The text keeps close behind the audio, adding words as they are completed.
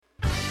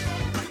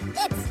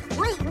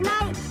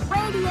Night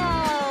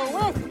Radio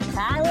with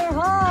Tyler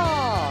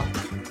Hall.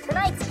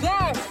 Tonight's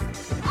guest,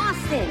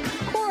 Austin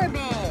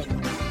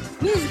Corbin.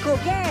 Musical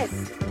guest,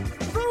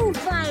 Foo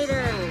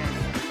Fighters.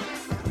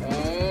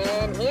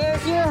 And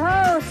here's your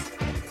host,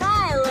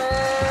 Tyler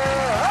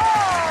Hall.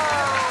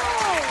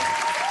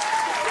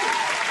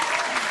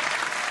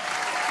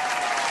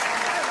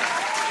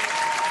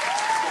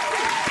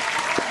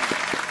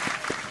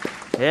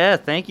 Yeah,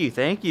 thank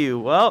you.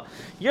 Well,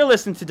 you're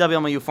listening to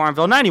WMLU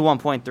Farmville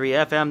 91.3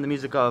 FM, the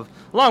music of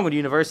Longwood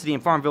University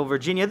in Farmville,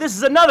 Virginia. This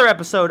is another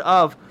episode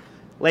of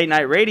Late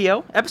Night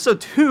Radio,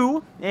 episode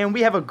 2, and we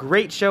have a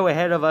great show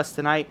ahead of us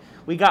tonight.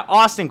 We got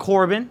Austin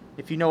Corbin.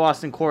 If you know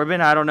Austin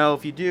Corbin, I don't know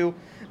if you do,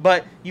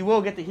 but you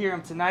will get to hear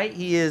him tonight.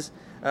 He is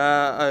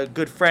a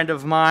good friend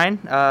of mine,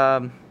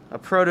 a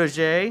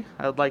protege,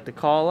 I would like to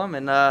call him,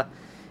 and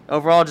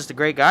overall just a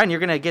great guy, and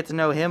you're going to get to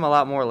know him a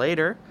lot more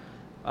later.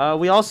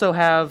 We also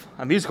have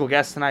a musical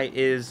guest tonight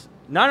is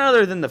none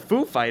other than the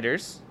Foo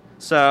Fighters.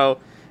 So,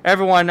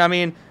 everyone, I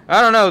mean,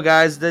 I don't know,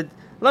 guys.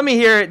 Let me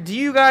hear it. Do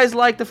you guys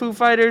like the Foo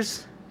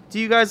Fighters?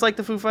 Let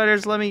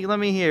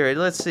me hear it.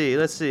 Let's see.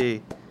 Woo! There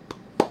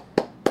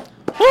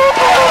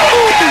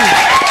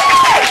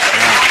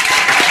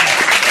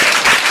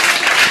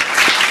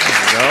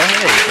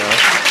you go.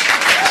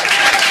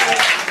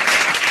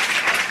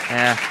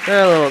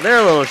 Yeah, they're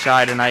a little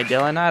shy tonight,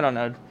 Dylan. I don't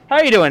know. How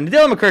you doing?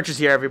 Dylan McKercher's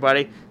here,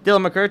 everybody.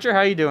 Dylan McKercher,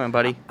 how you doing,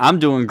 buddy? I'm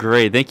doing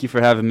great. Thank you for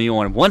having me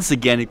on once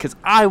again, because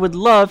I would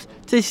love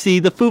to see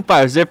the Foo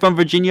Fighters. They're from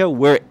Virginia.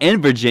 We're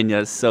in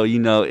Virginia, so you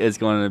know it's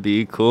going to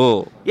be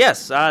cool.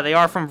 Yes, they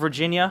are from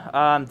Virginia.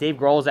 Dave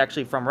Grohl is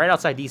actually from right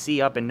outside D.C.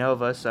 up in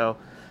Nova, so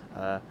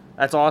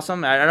that's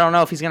awesome. I don't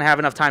know if he's going to have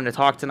enough time to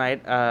talk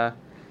tonight,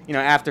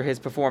 after his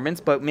performance,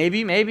 but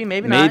maybe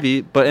not. Maybe,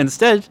 but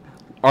instead,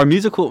 our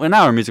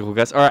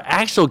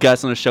actual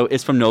guest on the show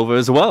is from Nova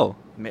as well.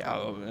 I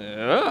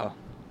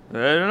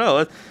don't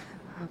know.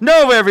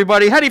 Nova,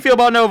 everybody. How do you feel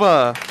about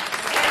Nova?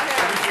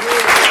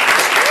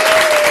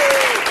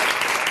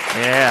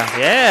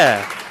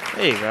 Yeah.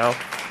 There you go.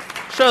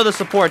 Show the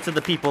support to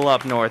the people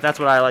up north. That's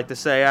what I like to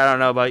say. I don't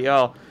know about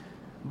y'all.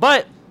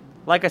 But,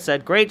 like I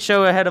said, great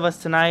show ahead of us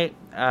tonight.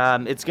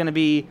 It's going to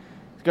be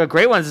a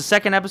great one. It's the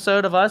second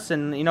episode of us.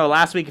 And,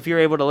 last week, if you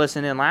were able to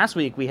listen in last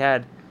week, we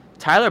had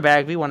Tyler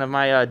Bagby, one of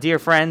my dear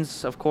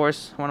friends, of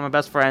course, one of my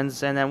best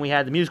friends, and then we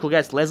had the musical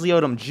guest Leslie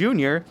Odom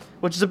Jr.,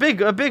 which is a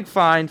big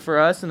find for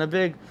us, and a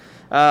big,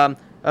 a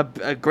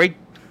great,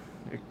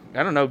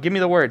 I don't know, give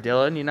me the word,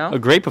 Dylan, A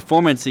great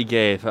performance he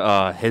gave.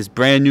 His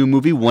brand new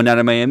movie, One Out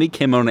of Miami,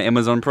 came out on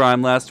Amazon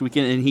Prime last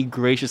weekend, and he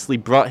graciously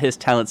brought his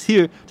talents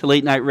here to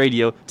Late Night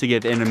Radio to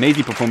give an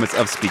amazing performance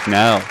of Speak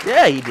Now.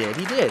 Yeah, he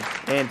did.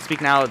 And Speak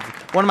Now,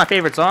 one of my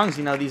favorite songs,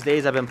 these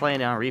days I've been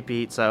playing it on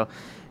repeat, so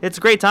it's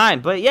a great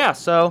time. But yeah,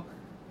 so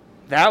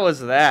that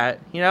was that.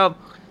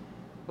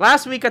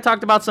 Last week I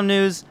talked about some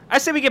news. I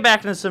say we get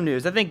back into some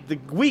news. I think the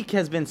week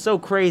has been so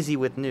crazy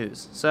with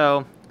news.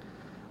 So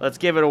let's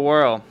give it a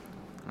whirl.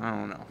 I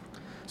don't know.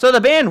 So the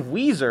band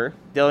Weezer,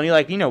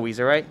 Dylan, you know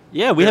Weezer, right?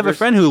 Yeah, we have a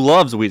friend who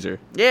loves Weezer.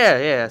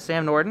 Yeah,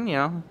 Sam Norton,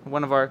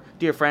 one of our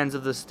dear friends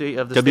of the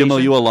WMLU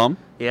station. alum.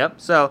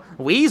 Yep. So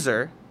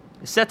Weezer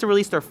is set to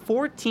release their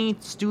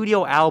 14th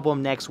studio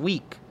album next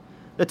week.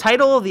 The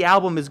title of the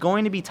album is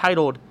going to be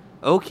titled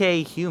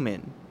OK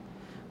Human.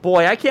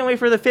 Boy, I can't wait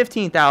for the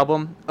 15th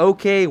album,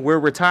 OK, We're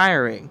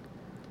Retiring.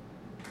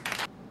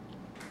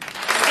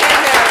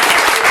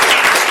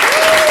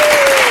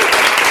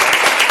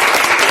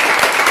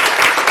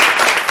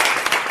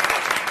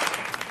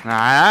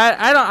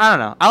 I don't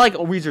know. I like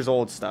Weezer's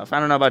old stuff. I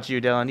don't know about you,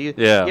 Dylan. You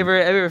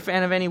ever a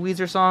fan of any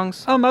Weezer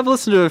songs? I've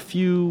listened to a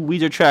few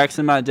Weezer tracks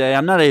in my day.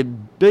 I'm not as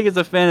big as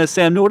a fan of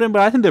Sam Norton,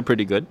 but I think they're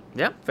pretty good.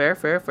 Yep,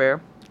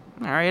 fair.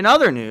 All right, in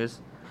other news,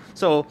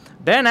 so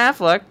Ben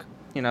Affleck,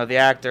 the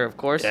actor, of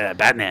course. Yeah,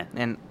 Batman.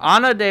 And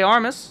Ana de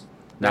Armas.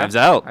 Knives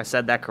Out. I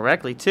said that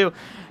correctly, too.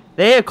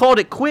 They have called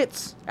it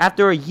quits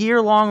after a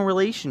year-long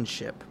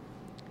relationship.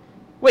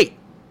 Wait,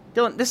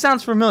 Dylan, this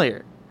sounds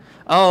familiar.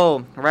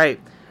 Oh, right.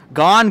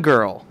 Gone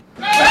Girl.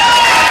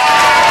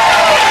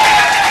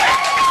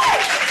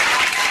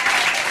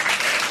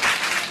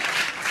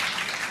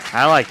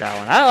 I like that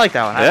one.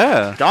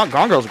 Yeah.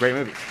 Gone Girl's a great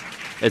movie.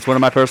 It's one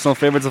of my personal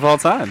favorites of all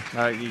time.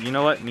 You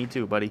know what? Me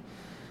too, buddy.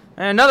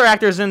 And another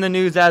actor's in the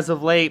news as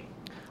of late,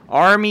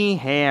 Armie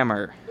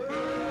Hammer. Ooh.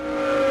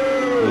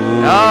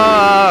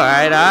 All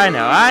right, I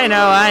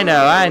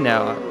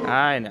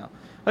know.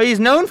 Well, he's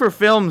known for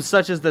films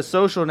such as The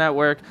Social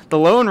Network, The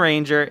Lone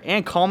Ranger,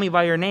 and Call Me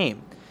By Your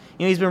Name.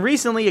 He's been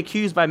recently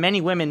accused by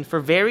many women for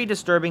very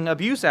disturbing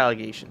abuse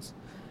allegations.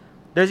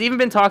 There's even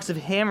been talks of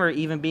Hammer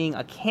even being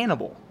a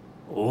cannibal.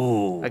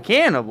 Ooh. A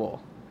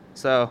cannibal.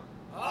 So,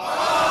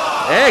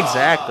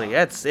 exactly.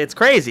 It's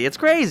crazy.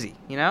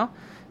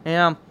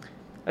 And,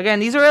 again,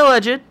 these are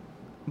alleged,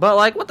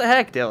 but, what the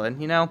heck,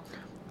 Dylan?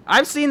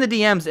 I've seen the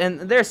DMs, and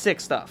they're sick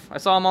stuff. I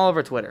saw them all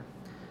over Twitter.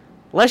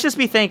 Let's just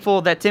be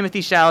thankful that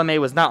Timothée Chalamet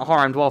was not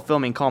harmed while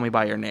filming Call Me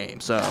By Your Name,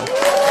 so.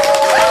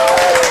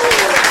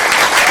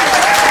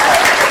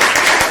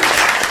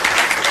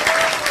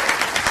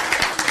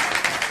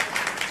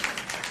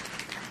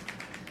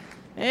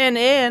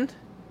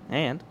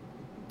 And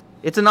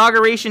it's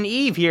Inauguration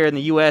Eve here in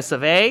the US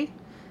of A.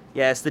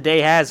 Yes, the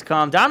day has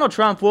come. Donald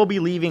Trump will be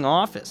leaving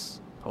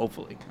office.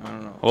 Hopefully. I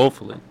don't know.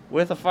 Hopefully.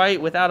 With a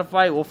fight, without a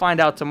fight, we'll find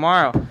out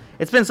tomorrow.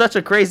 It's been such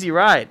a crazy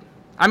ride.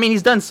 I mean,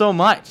 he's done so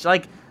much.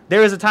 Like,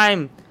 there was a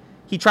time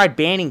he tried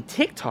banning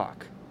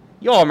TikTok.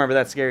 You all remember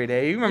that scary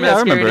day. You remember that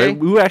scary day?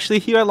 We were actually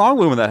here at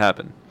Longwood when that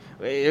happened.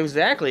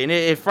 Exactly. And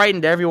it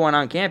frightened everyone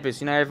on campus.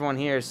 You know, everyone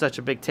here is such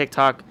a big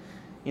TikTok,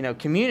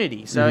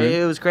 community. So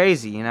it was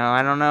crazy.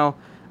 I don't know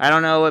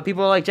what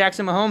people like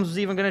Jackson Mahomes was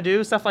even going to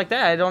do, stuff like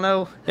that. I don't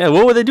know. Yeah,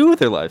 what would they do with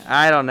their life?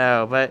 I don't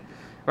know. But,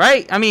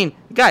 right? I mean,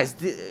 guys,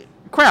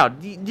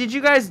 crowd, did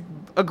you guys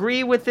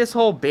agree with this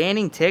whole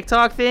banning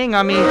TikTok thing?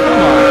 I mean, come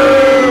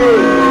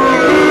on.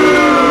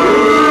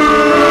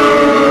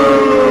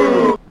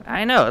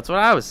 I know, that's what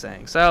I was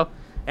saying. So,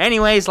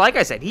 anyways, like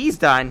I said, he's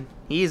done.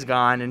 He's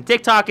gone. And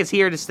TikTok is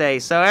here to stay.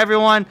 So,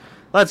 everyone,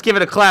 let's give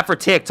it a clap for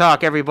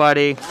TikTok,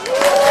 everybody.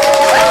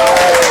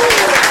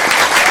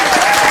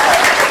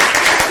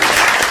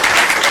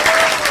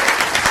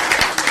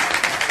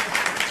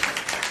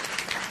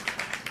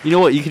 You know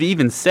what? You could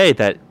even say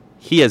that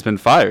he has been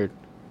fired.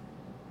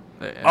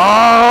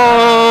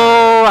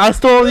 Oh, I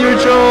stole your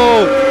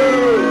joke.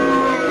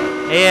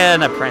 Yeah,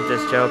 an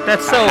apprentice joke.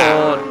 That's so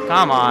old.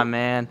 Come on,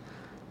 man.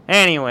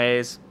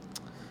 Anyways,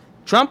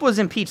 Trump was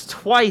impeached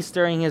twice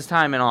during his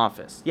time in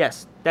office.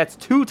 Yes, that's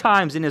 2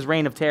 times in his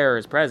reign of terror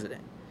as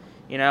president.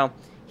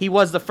 He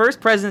was the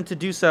first president to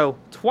do so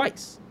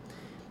twice.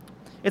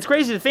 It's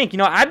crazy to think,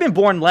 I've been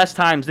born less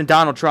times than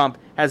Donald Trump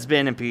has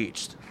been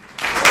impeached.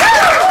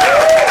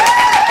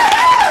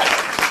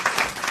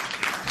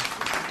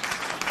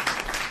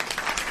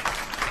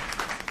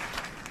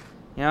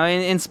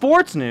 In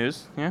sports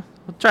news, we'll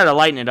try to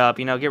lighten it up,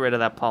 get rid of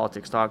that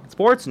politics talk. In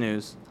sports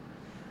news,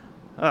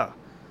 a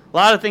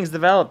lot of things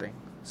developing.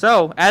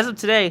 So, as of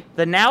today,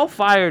 the now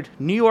fired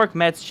New York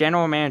Mets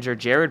general manager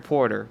Jared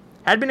Porter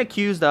had been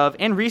accused of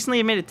and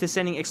recently admitted to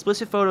sending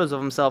explicit photos of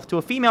himself to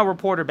a female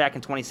reporter back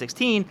in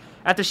 2016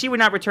 after she would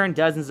not return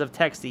dozens of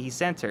texts that he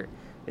sent her.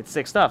 It's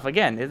sick stuff.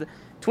 Again,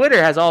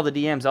 Twitter has all the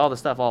DMs, all the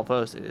stuff all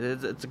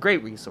posted. It's a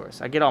great resource.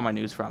 I get all my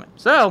news from it.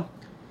 So,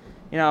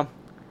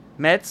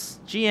 Mets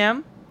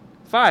GM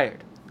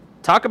fired.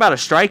 Talk about a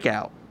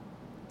strikeout.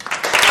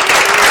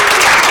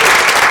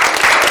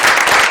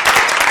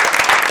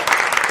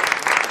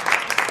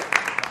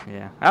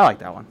 Yeah, I like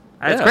that one.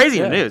 It's crazy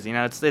in the news.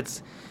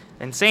 It's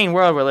insane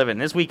world we're living in.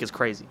 This week is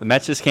crazy. The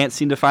Mets just can't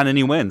seem to find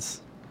any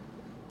wins.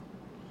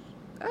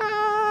 Yeah,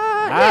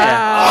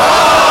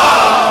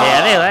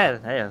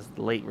 that was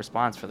a late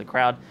response for the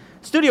crowd.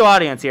 Studio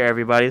audience here,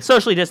 everybody.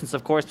 Socially distanced,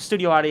 of course. But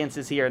studio audience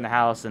is here in the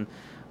house, and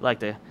I'd like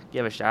to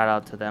give a shout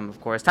out to them,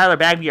 of course. Tyler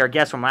Bagby, our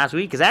guest from last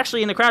week, is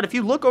actually in the crowd. If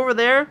you look over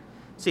there,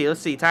 let's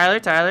see. Tyler,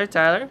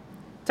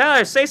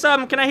 say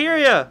something. Can I hear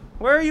you?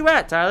 Where are you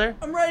at, Tyler?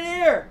 I'm right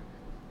here.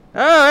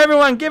 Oh,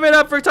 everyone, give it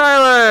up for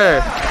Tyler.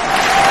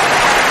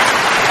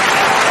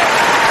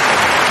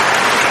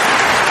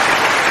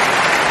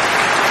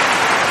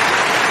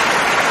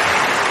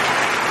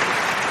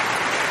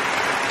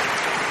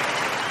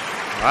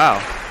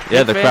 Wow.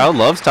 Yeah, the crowd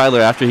loves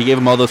Tyler after he gave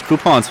him all those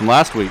coupons from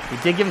last week. He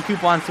did give him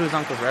coupons to his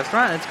uncle's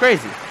restaurant. It's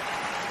crazy.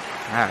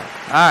 All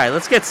right,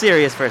 let's get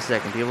serious for a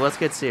second, people. Let's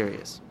get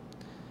serious.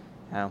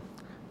 Now,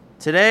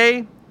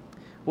 today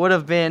would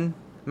have been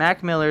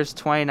Mac Miller's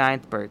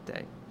 29th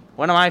birthday.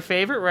 One of my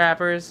favorite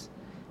rappers,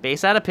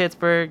 based out of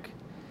Pittsburgh,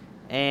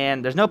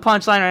 and there's no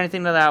punchline or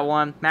anything to that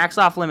one. Mac's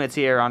off limits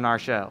here on our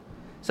show.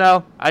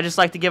 So, I'd just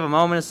like to give a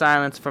moment of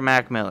silence for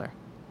Mac Miller.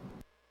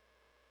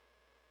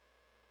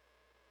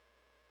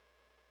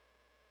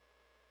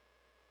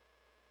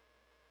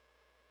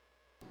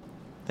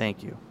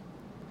 Thank you.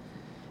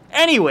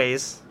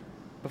 Anyways,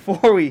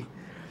 before we,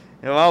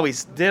 while we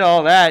did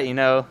all that,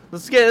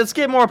 let's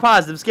get more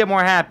positive, let's get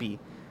more happy.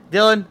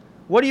 Dylan,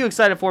 what are you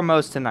excited for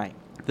most tonight?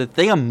 The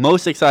thing I'm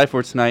most excited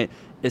for tonight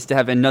is to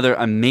have another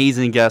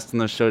amazing guest on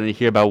the show to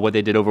hear about what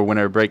they did over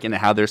winter break and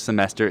how their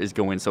semester is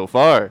going so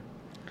far.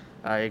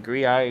 I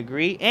agree.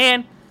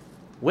 And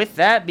with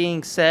that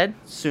being said,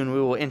 soon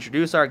we will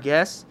introduce our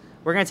guests.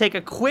 We're going to take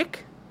a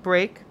quick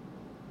break,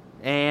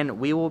 and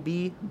we will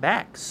be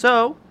back.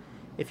 So,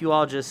 if you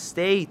all just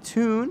stay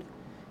tuned,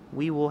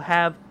 we will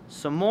have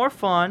some more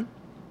fun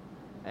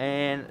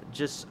and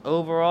just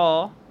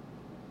overall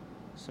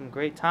some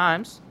great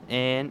times,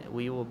 and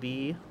we will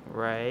be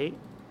right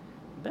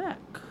back.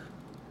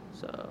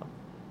 So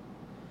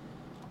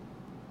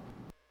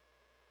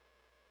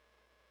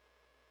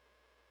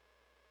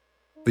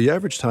the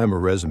average time a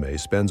resume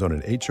spends on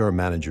an HR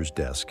manager's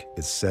desk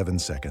is 7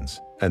 seconds,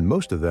 and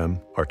most of them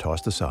are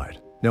tossed aside.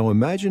 Now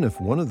imagine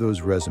if one of those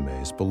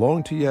resumes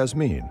belonged to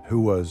Yasmin, who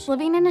was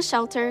living in a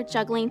shelter,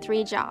 juggling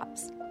 3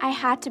 jobs. I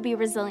had to be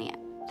resilient.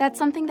 That's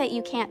something that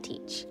you can't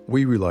teach.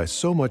 We rely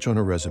so much on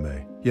a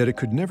resume, yet it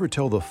could never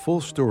tell the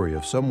full story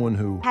of someone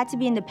who had to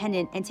be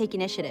independent and take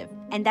initiative.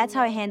 And that's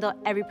how I handle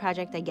every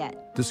project I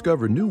get.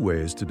 Discover new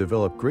ways to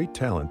develop great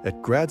talent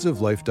at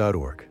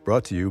gradsoflife.org.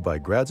 Brought to you by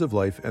Grads of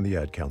Life and the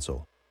Ad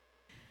Council.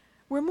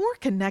 We're more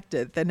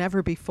connected than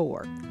ever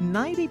before.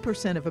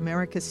 90% of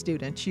America's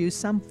students use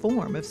some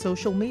form of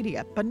social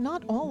media, but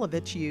not all of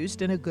it's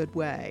used in a good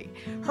way.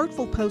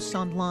 Hurtful posts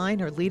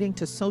online are leading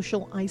to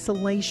social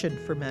isolation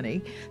for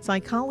many.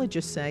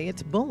 Psychologists say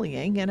it's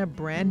bullying in a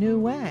brand new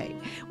way.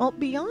 Well,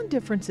 Beyond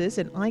Differences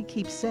and I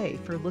Keep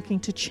Safe are looking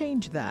to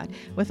change that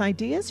with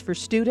ideas for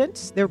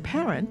students, their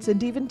parents,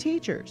 and even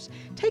teachers.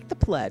 Take the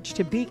pledge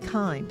to be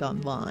kind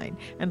online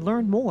and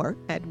learn more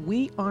at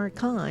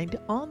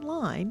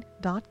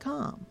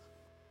wearekindonline.com.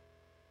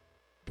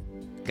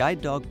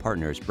 Guide dog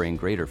partners bring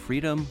greater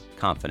freedom,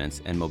 confidence,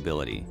 and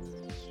mobility.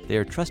 They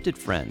are trusted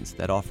friends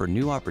that offer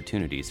new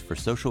opportunities for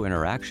social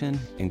interaction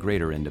and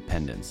greater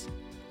independence.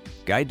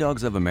 Guide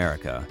Dogs of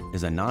America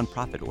is a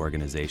nonprofit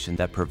organization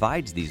that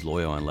provides these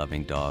loyal and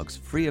loving dogs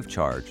free of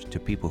charge to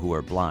people who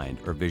are blind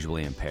or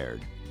visually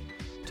impaired.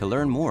 To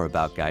learn more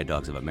about Guide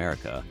Dogs of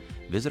America,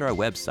 visit our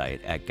website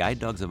at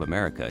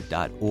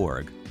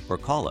guidedogsofamerica.org or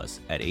call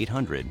us at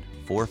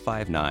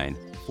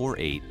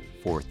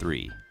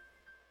 800-459-4843.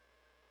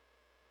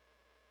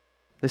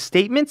 The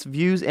statements,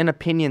 views, and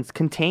opinions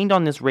contained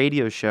on this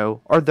radio show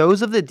are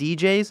those of the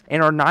DJs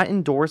and are not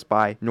endorsed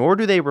by, nor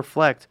do they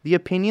reflect, the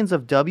opinions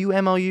of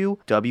WMLU,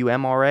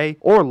 WMRA,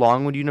 or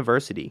Longwood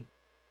University.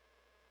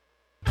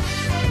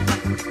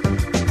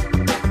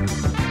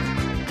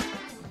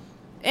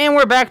 And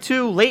we're back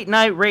to Late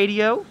Night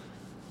Radio.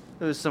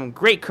 There was some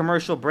great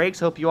commercial breaks.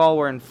 Hope you all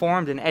were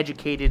informed and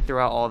educated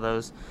throughout all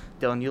those.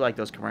 Dylan, you like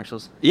those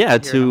commercials. Yeah,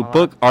 to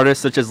book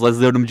artists such as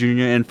Leslie Odom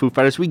Jr. and Foo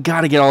Fighters, we got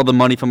to get all the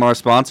money from our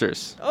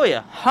sponsors. Oh,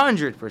 yeah,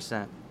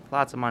 100%.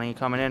 Lots of money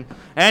coming in.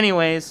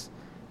 Anyways,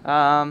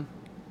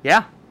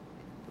 yeah,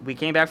 we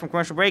came back from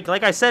commercial break.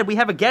 Like I said, we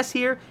have a guest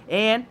here,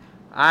 and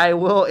I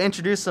will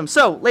introduce them.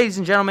 So, ladies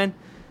and gentlemen,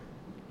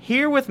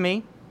 here with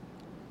me,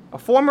 a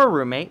former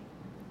roommate,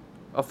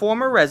 a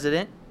former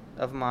resident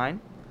of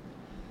mine,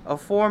 a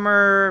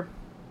former,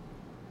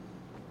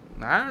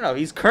 I don't know,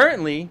 he's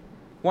currently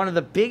one of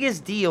the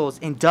biggest deals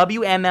in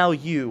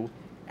WMLU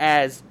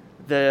as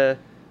the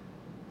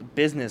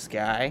business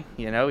guy.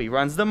 You know, he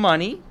runs the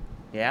money.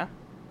 Yeah.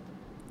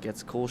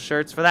 Gets cool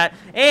shirts for that.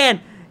 And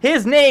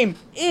his name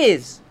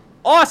is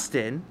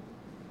Austin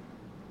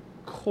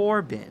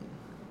Corbin.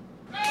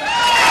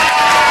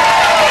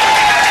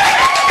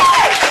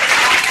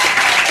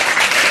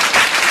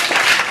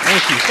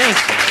 Thank you.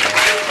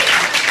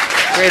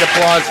 Great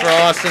applause for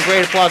Austin.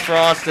 Great applause for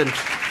Austin.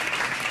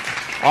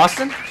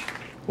 Austin?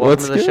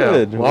 Welcome to the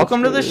show.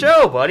 Welcome to the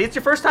show, buddy. It's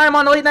your first time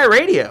on Late Night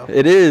Radio.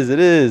 It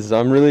is.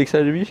 I'm really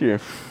excited to be here.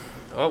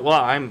 Oh,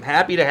 well, I'm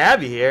happy to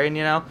have you here. And,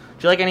 you know, do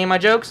you like any of my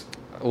jokes?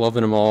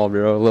 Loving them all,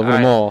 bro. Loving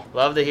them all.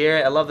 Love to hear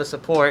it. I love the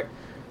support.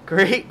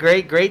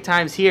 Great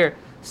times here.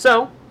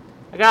 So,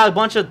 I got a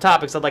bunch of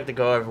topics I'd like to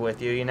go over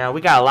with you. You know,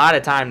 we got a lot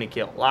of time to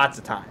kill. Lots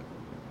of time.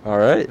 All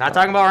right. Not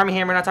talking about Army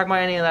Hammer, not talking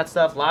about any of that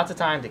stuff. Lots of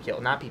time to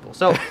kill, not people.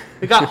 So,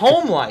 we got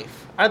home life.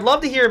 I'd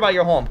love to hear about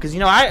your home because, you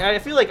know, I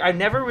feel like I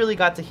never really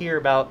got to hear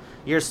about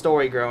your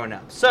story growing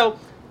up. So,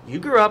 you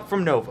grew up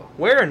from Nova.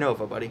 Where in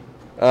Nova, buddy?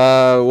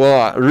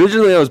 Well,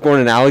 originally I was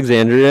born in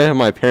Alexandria.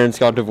 My parents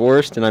got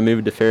divorced, and I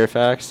moved to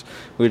Fairfax,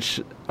 which,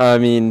 I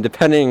mean,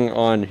 depending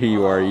on who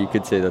you are, you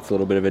could say that's a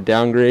little bit of a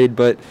downgrade,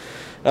 but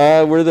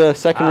we're the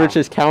second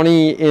richest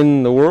county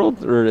in the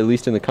world, or at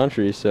least in the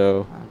country,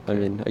 so, I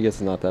mean, I guess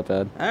it's not that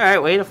bad. All right,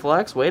 way to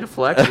flex.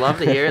 Love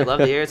to hear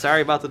it.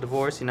 Sorry about the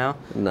divorce, you know.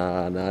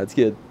 Nah, it's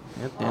good.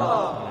 Yeah,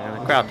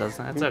 the crowd does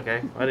that. It's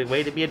okay.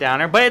 Way to be a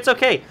downer, but it's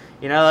okay.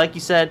 You know, like you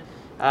said,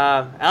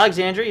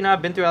 Alexandria, you know,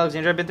 I've been through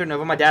Alexandria, I've been through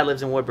Nova. My dad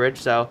lives in Woodbridge,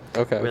 so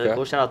really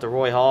cool. Shout out to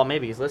Roy Hall.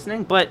 Maybe he's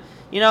listening. But,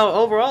 you know,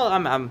 overall,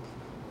 I'm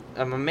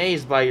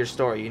amazed by your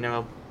story. You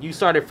know, you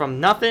started from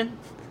nothing,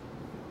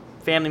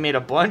 family made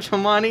a bunch of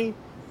money,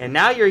 and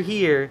now you're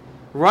here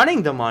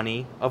running the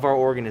money of our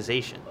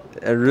organization.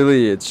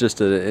 It's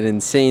just an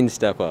insane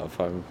step up.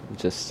 I'm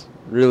just...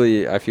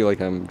 Really, I feel like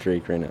I'm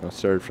Drake right now.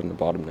 Started from the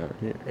bottom now.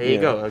 Yeah. There you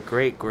go. A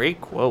great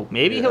quote.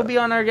 Maybe he'll be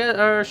on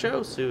our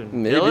show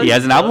soon. Maybe. Dylan? He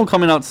has an album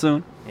coming out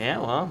soon. Yeah,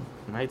 well,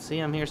 might see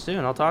him here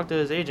soon. I'll talk to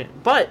his agent.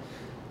 But,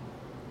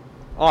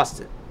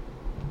 Austin,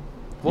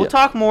 we'll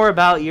talk more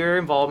about your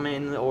involvement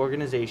in the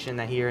organization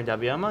that here in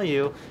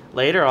WMLU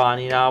later on.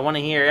 You know, I want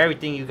to hear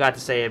everything you got to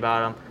say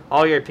about them,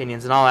 all your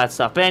opinions and all that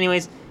stuff. But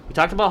anyways, we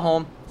talked about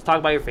home. Let's talk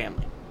about your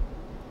family.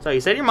 So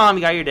you said your mom,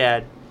 you got your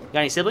dad. You got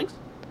any siblings?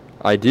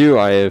 I do.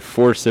 I have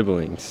 4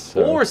 siblings.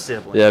 So. 4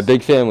 siblings? Yeah,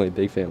 big family.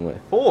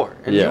 4.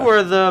 And you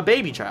were the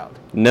baby child?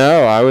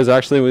 No, I was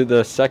actually with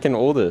the second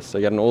oldest. I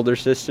got an older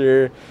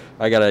sister,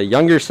 I got a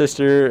younger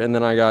sister, and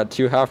then I got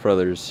 2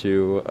 half-brothers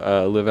who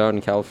live out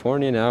in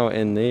California now,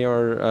 and they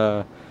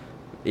are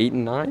 8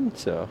 and 9,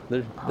 so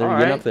they're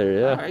getting up there,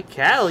 yeah. All right,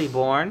 Cali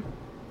born.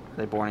 Were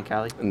they born in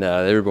Cali?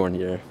 No, they were born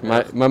here.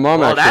 My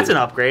mom actually... that's an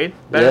upgrade.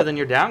 Better than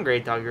your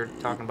downgrade dog you were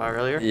talking about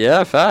earlier.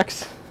 Yeah,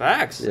 facts. Yeah. All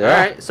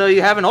right, so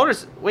you have an older...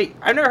 Wait,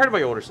 I've never heard about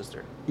your older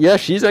sister. Yeah,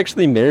 she's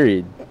actually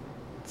married.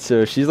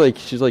 So she's like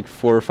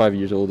 4 or 5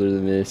 years older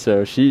than me.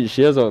 So she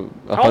has a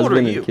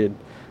husband and a kid.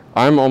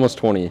 I'm almost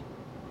 20. All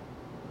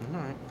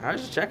right, I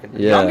was just checking.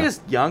 Yeah.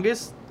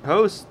 Youngest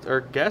host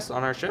or guest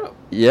on our show.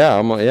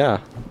 Yeah,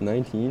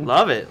 19.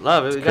 Love it,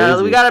 love it. We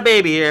crazy. got a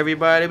baby here,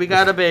 everybody. We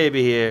got a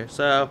baby here.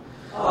 So,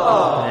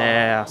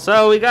 yeah.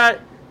 So we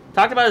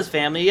talked about his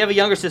family. You have a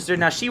younger sister.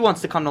 Now she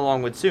wants to come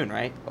along with soon,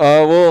 right?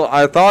 Well,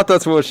 I thought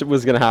that's what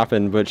was gonna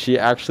happen, but she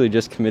actually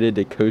just committed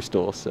to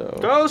Coastal. So.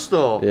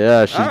 Coastal.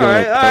 Yeah, she's going to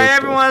Coastal. All right,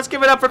 everyone, let's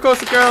give it up for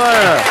Coastal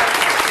Carolina.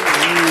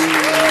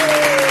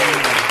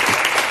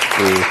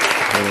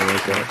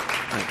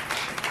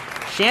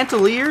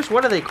 Chandeliers?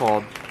 What are they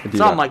called?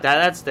 Something like that.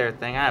 That's their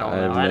thing. I don't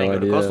know. I didn't go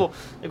to Coastal.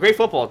 A great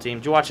football team.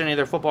 Did you watch any of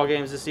their football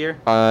games this year?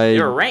 They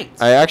were ranked.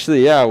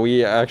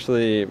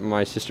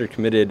 My sister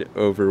committed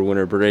over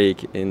winter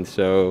break, and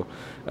so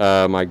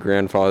my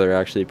grandfather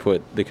actually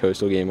put the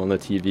Coastal game on the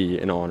TV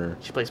in honor.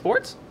 She plays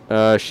sports?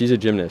 She's a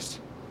gymnast.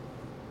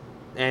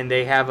 And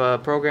they have a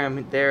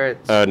program there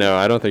at... no,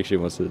 I don't think she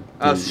wants to.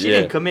 Oh, so she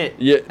didn't commit.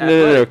 Yeah,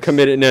 no,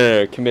 commit.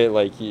 No, commit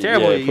like...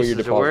 Terrible put your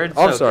deposit. Word.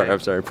 I'm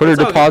sorry. Put her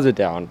deposit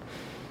down.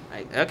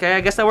 Okay,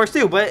 I guess that works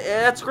too, but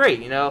that's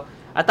great, I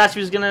thought she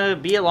was going to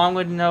be along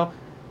with,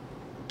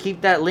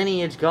 keep that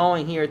lineage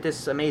going here at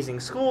this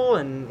amazing school,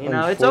 and,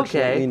 it's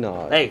okay.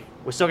 Not. Hey,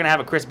 we're still going to have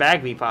a Chris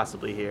Bagby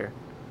possibly here.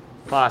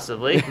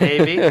 Possibly,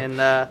 maybe, and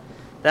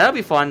that'll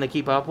be fun to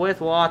keep up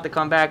with. We'll have to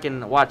come back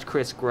and watch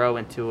Chris grow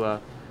into a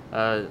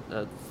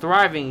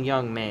thriving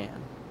young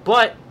man.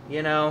 But,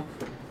 we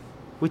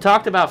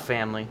talked about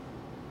family,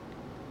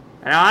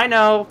 and I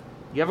know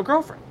you have a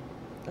girlfriend.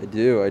 I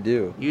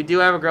do. You do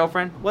have a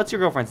girlfriend? What's your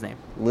girlfriend's name?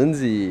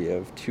 Lindsay,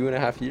 of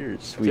 2.5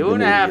 years.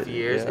 2.5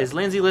 years. Yeah. Is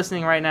Lindsay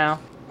listening right now?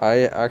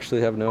 I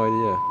actually have no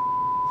idea.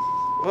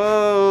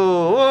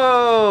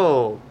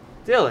 Whoa.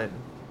 Dylan,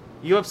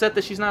 you upset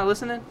that she's not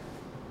listening?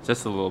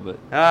 Just a little bit.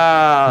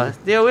 Yeah,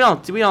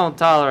 we don't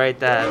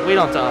tolerate that. We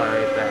don't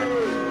tolerate that.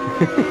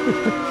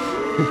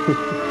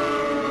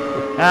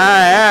 All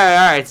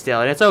right,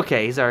 Dylan. It's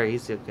okay. He's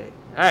okay.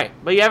 All right,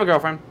 but you have a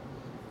girlfriend.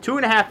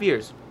 2.5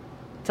 years.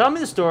 Tell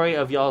me the story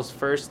of y'all's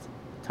first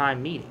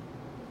time meeting.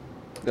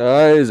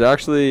 It was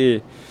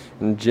actually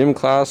in gym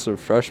class of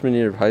freshman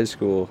year of high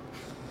school.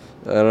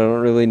 I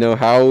don't really know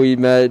how we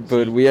met,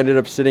 but we ended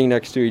up sitting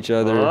next to each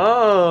other.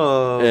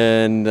 Oh.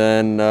 And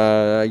then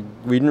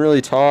we didn't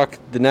really talk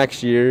the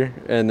next year,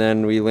 and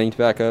then we linked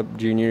back up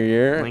junior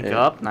year. Link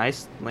up,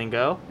 nice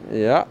lingo.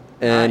 Yeah,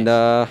 and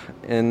nice.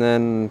 And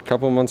then a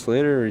couple months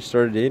later, we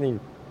started dating.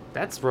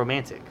 That's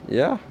romantic.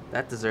 Yeah.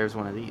 That deserves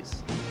one of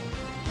these.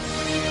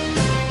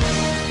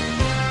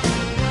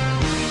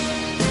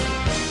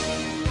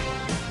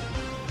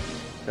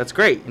 That's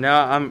great.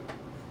 I'm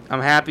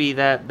happy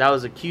that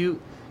was a cute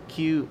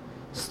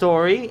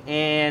story.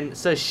 And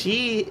so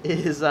she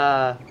is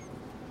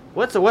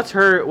what's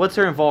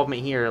her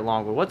involvement here at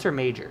Longwood? What's her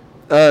major?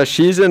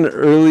 She's an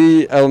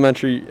early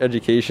elementary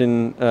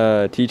education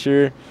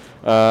teacher.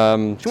 She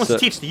wants to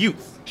teach the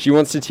youth. She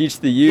wants to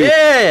teach the youth.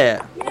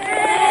 Yeah.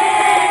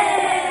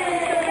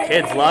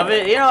 Kids love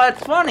it.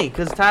 It's funny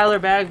because Tyler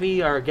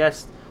Bagby, our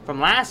guest from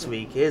last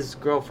week, his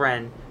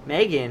girlfriend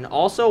Megan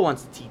also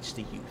wants to teach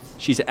the youth.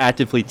 She's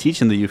actively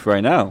teaching the youth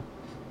right now.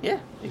 Yeah,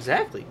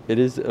 exactly. It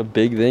is a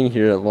big thing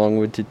here at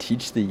Longwood to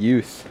teach the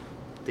youth.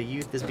 The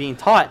youth is being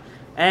taught.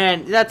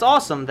 And that's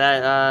awesome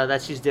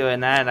that she's doing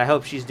that, and I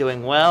hope she's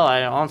doing well. I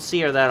don't see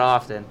her that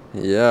often.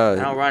 Yeah.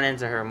 I don't run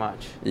into her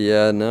much.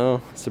 Yeah,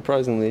 no.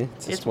 Surprisingly.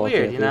 It's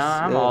weird, campus.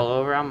 I'm all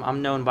over.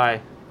 I'm known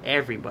by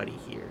everybody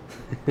here.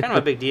 Kind of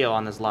a big deal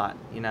on this lot,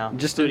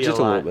 Just a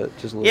little bit.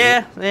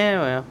 Yeah,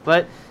 well.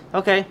 But,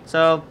 okay,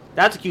 so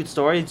that's a cute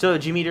story. So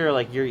did you meet her,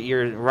 like,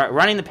 you're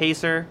running the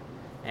pacer,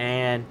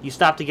 and you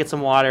stop to get some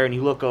water, and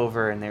you look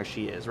over, and there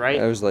she is, right?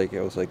 I was like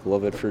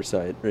love at first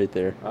sight right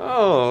there.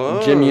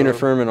 Oh. Gym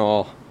uniform and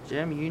all.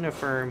 Gym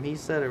uniform. He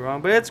said it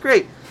wrong, but it's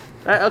great.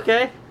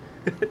 Okay.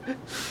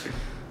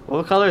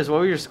 What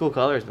were your school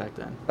colors back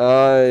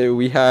then?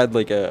 We had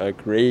like a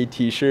gray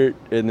T-shirt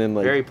and then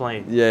like very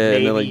plain. Yeah, navy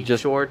and then like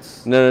just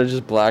shorts. No,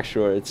 just black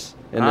shorts,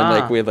 and then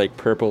like we had like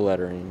purple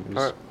lettering. It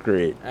was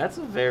great. That's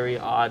a very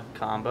odd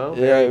combo.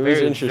 Yeah, it was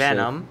very interesting.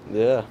 Venom.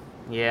 Yeah.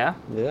 Yeah.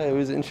 Yeah, it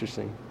was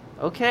interesting.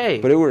 Okay.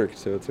 But it worked,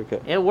 so it's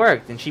okay. It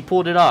worked, and she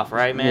pulled it off,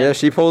 right, man? Yeah,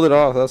 she pulled it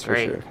off. That's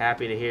great. For sure.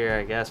 Happy to hear,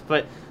 I guess.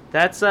 But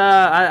that's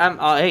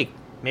hey.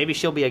 Maybe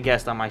she'll be a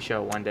guest on my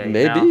show one day.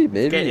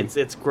 Maybe.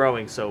 It's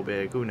growing so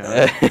big. Who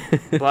knows?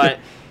 But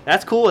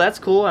that's cool. That's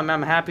cool.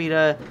 I'm happy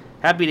to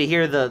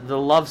hear the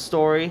love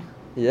story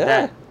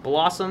that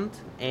blossomed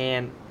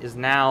and is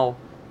now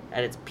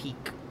at its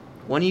peak.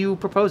 When are you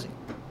proposing?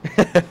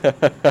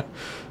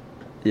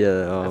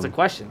 Yeah. That's a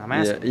question. I'm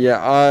asking.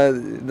 Yeah.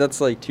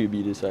 That's like to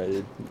be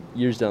decided.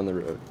 Years down the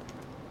road.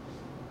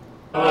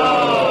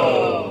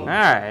 Oh. All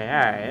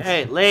right.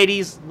 Hey,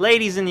 ladies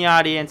in the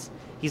audience.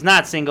 He's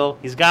not single.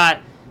 He's got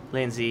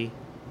Lindsay.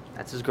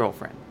 That's his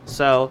girlfriend.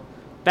 So,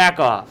 back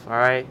off, all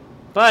right?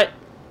 But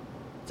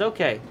it's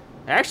okay.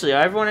 Actually,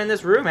 everyone in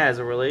this room has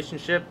a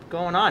relationship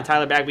going on.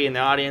 Tyler Bagby in the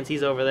audience,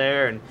 he's over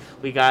there, and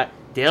we got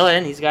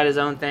Dylan. He's got his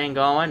own thing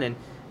going, and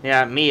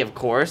yeah, me, of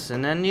course,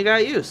 and then you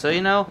got you. So,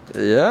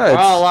 we're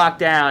all locked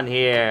down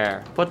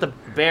here. Put the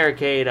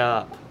barricade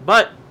up.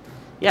 But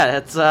yeah,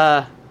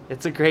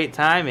 It's a great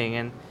timing.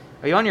 And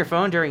are you on your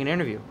phone during an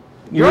interview?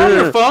 You're on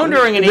your phone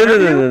during an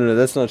interview? No,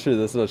 that's not true.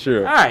 That's not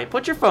true. All right,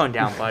 put your phone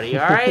down, buddy.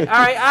 All right,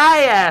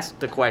 I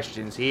asked the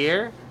questions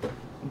here.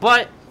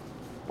 But,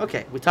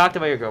 okay, we talked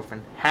about your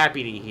girlfriend.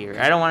 Happy to hear.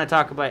 I don't want to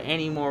talk about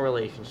any more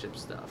relationship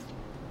stuff.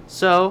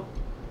 So,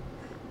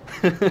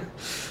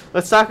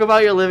 let's talk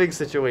about your living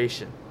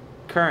situation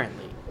currently.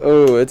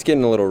 Oh, it's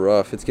getting a little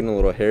rough. It's getting a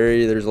little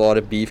hairy. There's a lot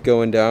of beef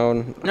going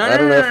down. No. I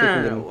don't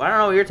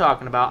know what you're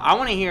talking about. I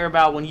want to hear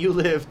about when you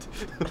lived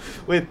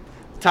with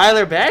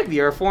Tyler Bagby,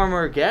 our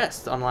former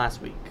guest on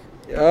last week.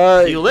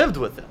 You lived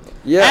with him.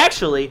 Yeah.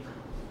 Actually,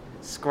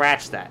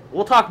 scratch that.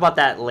 We'll talk about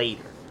that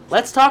later.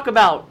 Let's talk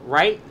about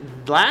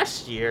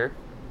last year,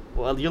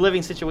 your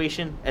living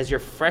situation as your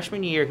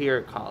freshman year here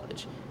at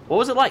college. What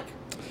was it like?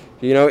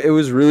 You know, it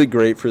was really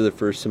great for the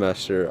first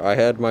semester. I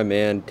had my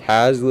man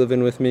Taz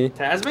living with me.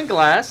 Tasman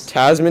Glass.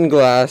 Tasman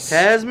Glass.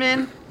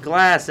 Tasman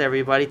Glass,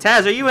 everybody.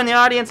 Taz, are you in the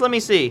audience? Let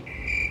me see.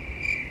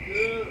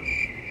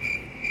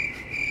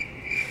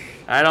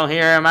 I don't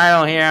hear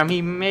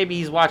him. Maybe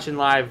he's watching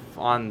live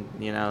on,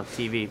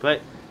 TV.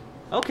 But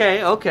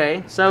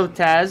okay. So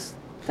Taz.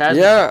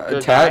 Yeah,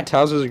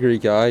 Taz was a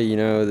great guy.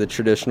 The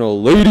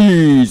traditional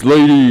ladies.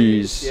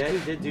 Yeah, he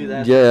did do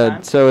that.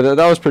 Yeah, so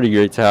that was pretty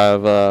great to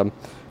have.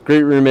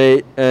 Great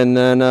roommate. And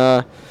then,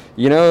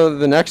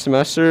 the next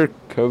semester,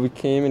 COVID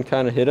came and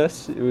kind of hit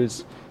us. It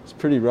was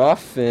pretty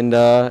rough, and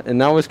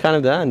that was kind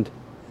of the end.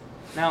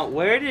 Now,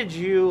 where did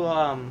you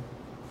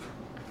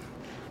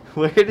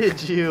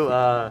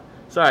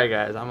sorry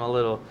guys, I'm a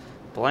little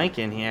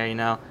blanking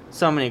here,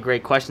 so many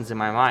great questions in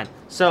my mind.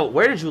 So,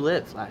 where did you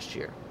live last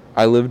year?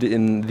 I lived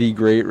in the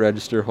great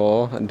Register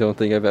Hall. I don't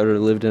think I've ever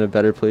lived in a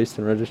better place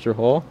than Register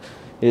Hall.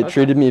 It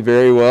treated me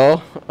very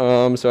well,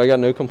 so I got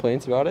no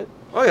complaints about it.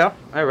 Oh, yeah.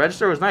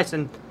 Register was nice.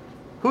 And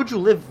who'd you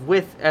live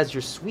with as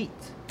your suite?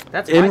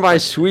 That's in my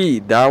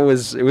suite. It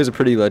was a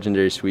pretty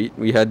legendary suite.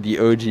 We had the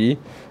OG,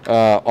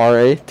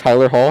 RA,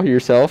 Tyler Hall,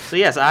 yourself. So,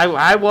 yes,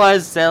 I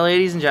was,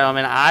 ladies and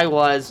gentlemen, I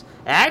was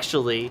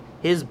actually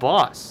his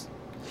boss.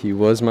 He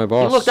was my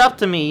boss. He looked up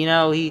to me.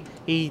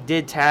 He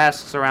did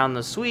tasks around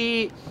the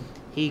suite.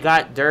 He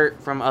got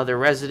dirt from other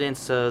residents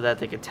so that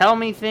they could tell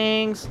me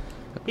things.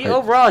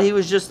 Overall, he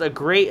was just a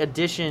great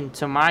addition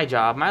to my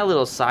job, my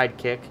little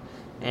sidekick.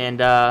 And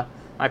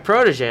my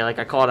protege, like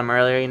I called him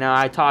earlier,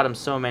 I taught him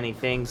so many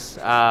things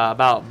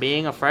about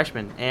being a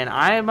freshman. And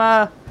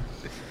I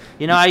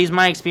used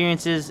my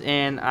experiences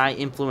and I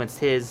influenced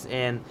his.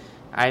 And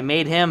I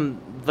made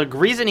him the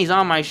reason he's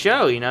on my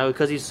show,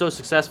 because he's so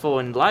successful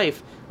in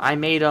life. I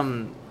made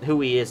him who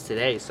he is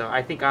today. So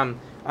I think I'm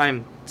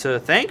to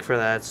thank for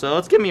that. So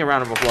let's give me a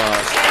round of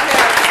applause.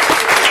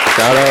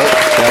 Shout out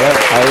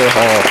Tyler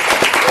Hall.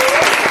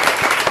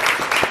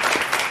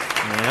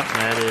 Yep,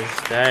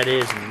 that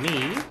is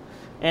me.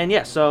 And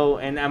yeah,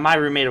 and my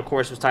roommate of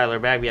course was Tyler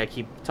Bagby. I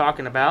keep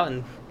talking about,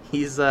 and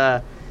he's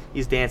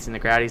dancing in the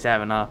crowd. He's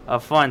having a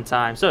fun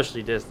time,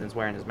 socially distanced,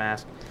 wearing his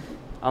mask.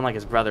 Unlike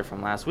his brother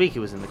from last week,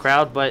 who was in the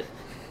crowd. But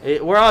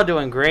we're all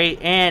doing great,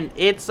 and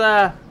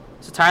so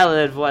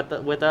Tyler lived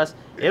with us.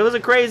 It was a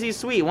crazy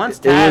suite. Once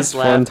Taz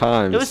left, fun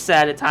times. It was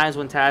sad at times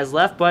when Taz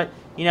left, but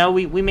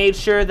we made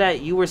sure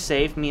that you were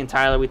safe. Me and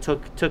Tyler, we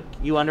took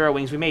you under our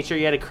wings. We made sure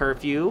you had a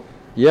curfew.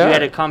 Yeah. We had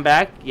to come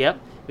back. Yep.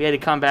 We had to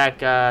come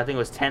back, I think it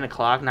was 10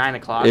 o'clock, 9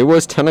 o'clock. It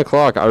was 10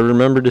 o'clock. I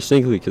remember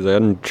distinctly because I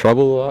got in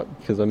trouble a lot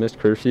because I missed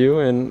curfew.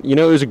 And,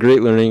 it was a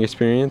great learning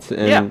experience.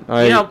 And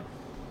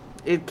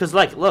because,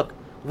 look,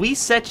 we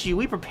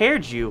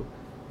prepared you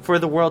for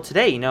the world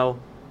today.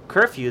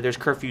 Curfew, there's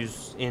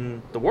curfews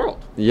in the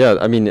world. Yeah,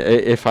 I mean,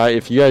 if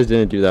you guys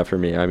didn't do that for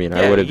me, I would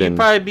have been. You'd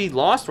probably be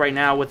lost right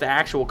now with the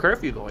actual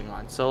curfew going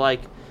on. So,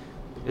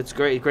 it's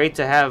great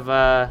to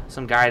have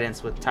some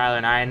guidance with Tyler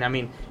and I. And,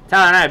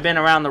 Tyler and I have been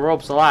around the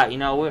ropes a lot.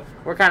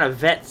 We're kind of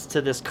vets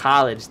to this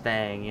college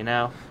thing,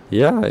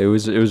 Yeah, it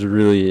was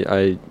really,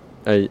 I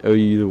owe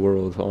you the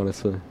world,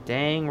 honestly.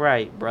 Dang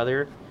right,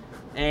 brother.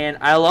 And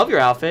I love your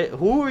outfit.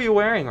 Who are you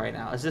wearing right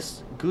now? Is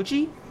this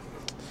Gucci?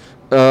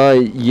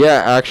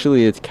 Yeah,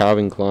 actually, it's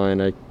Calvin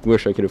Klein. I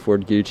wish I could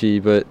afford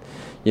Gucci, but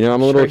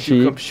I'm a little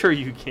cheap. I'm sure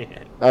you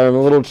can. I'm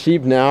a little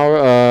cheap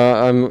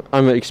now.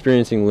 I'm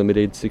experiencing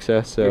limited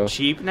success. So you're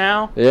cheap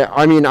now? Yeah,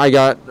 I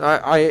got.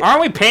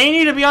 Aren't we paying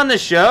you to be on the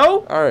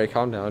show? All right,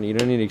 calm down. You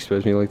don't need to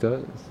expose me like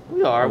that.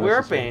 We are.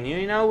 We're paying you.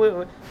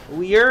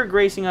 You're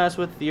gracing us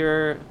with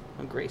your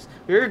grace.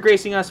 You're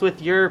gracing us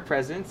with your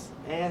presence,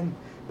 and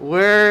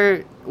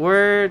we're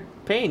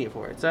paying you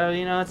for it. So,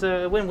 it's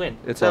a win-win.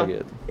 It's all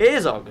good. It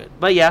is all good.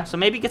 But yeah, so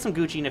maybe get some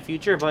Gucci in the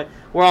future. But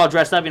we're all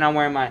dressed up. I'm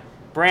wearing my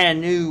brand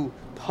new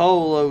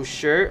polo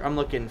shirt. I'm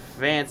looking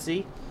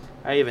fancy.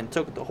 I even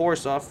took the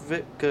horse off of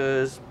it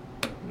because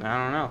I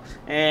don't know.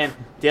 And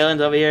Dylan's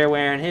over here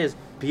wearing his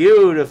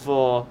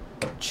beautiful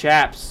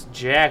Chaps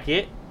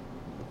jacket,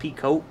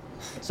 peacoat.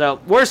 So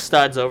we're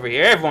studs over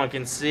here. Everyone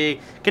can see.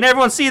 Can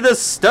everyone see the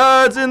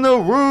studs in the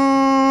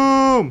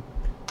room?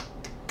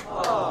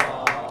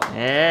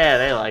 Yeah,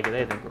 they like it.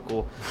 They think we're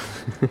cool.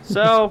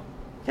 So,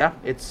 yeah,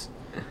 it's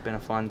been a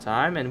fun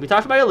time. And we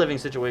talked about your living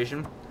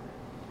situation.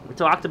 we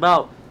talked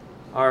about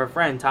our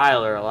friend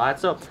Tyler a lot.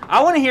 So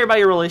I want to hear about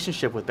your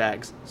relationship with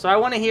Bags. So I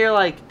want to hear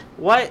like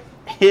what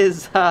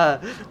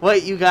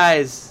you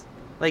guys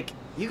like.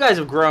 You guys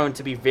have grown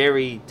to be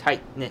very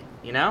tight knit,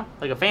 you know,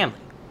 like a family.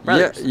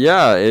 Brothers.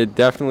 Yeah, it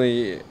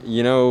definitely.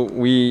 You know,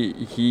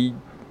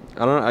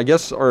 I don't know. I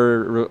guess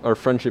our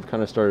friendship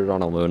kind of started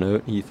on a low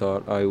note. He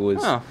thought I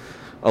was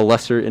a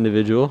lesser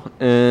individual,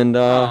 and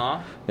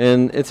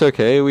it's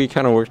okay. We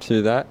kind of worked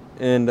through that,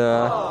 and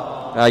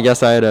I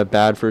guess I had a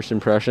bad first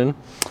impression,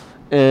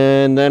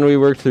 and then we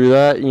worked through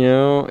that. You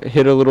know,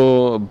 hit a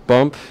little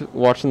bump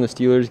watching the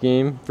Steelers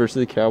game versus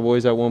the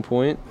Cowboys at one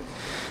point,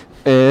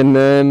 and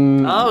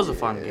then that was a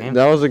fun game.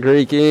 That was a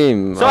great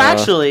game. So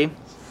actually,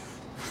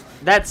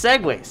 that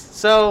segues.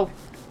 So,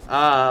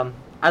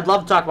 I'd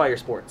love to talk about your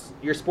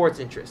sports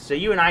interests. So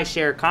you and I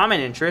share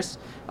common interests.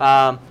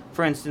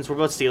 For instance, we're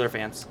both Steeler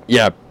fans.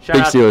 Yeah,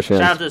 big Steelers fans.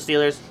 Shout out to the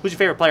Steelers. Who's your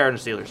favorite player on the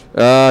Steelers?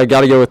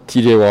 Got to go with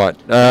T.J. Watt.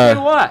 T.J.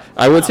 Watt.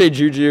 I would say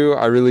Juju.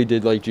 I really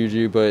did like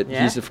Juju, but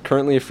he's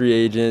currently a free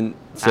agent.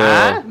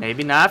 So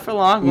maybe not for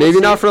long.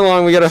 Maybe not for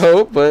long. We got to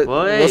hope, but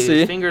we'll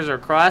see. Fingers are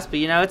crossed, but,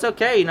 you know, it's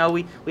okay. You know,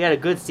 we had a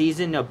good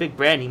season. You know, Big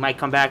Brand, he might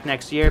come back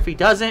next year. If he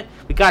doesn't,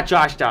 we got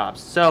Josh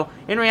Dobbs. So,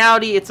 in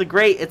reality, it's a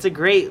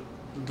great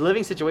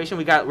living situation.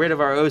 We got rid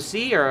of our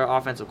OC, our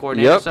offensive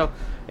coordinator. Yep. So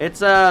it's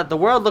the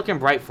world looking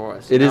bright for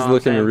us. It is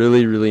looking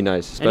really, really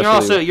nice. And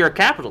you're a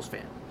Capitals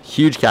fan.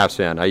 Huge Caps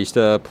fan. I used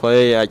to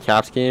play at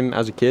Caps game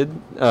as a kid.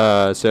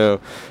 So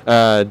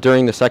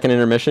during the second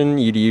intermission,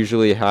 you'd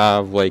usually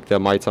have like the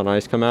Mites on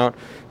Ice come out,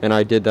 and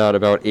I did that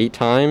about 8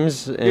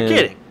 times. And you're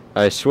kidding.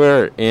 I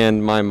swear.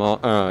 And my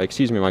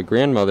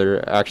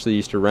grandmother actually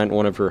used to rent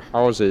one of her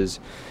houses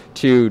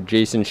to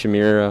Jason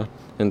Shamira.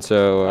 And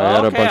so I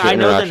had a bunch of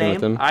interaction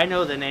with him. I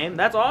know the name.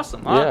 That's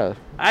awesome. Yeah.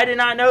 I did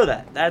not know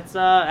that. That's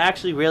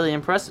actually really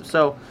impressive.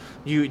 So,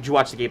 did you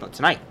watch the game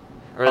tonight?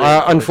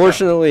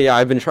 Unfortunately,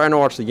 I've been trying to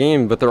watch the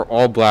game, but they're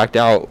all blacked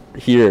out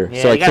here,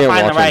 yeah, so I can't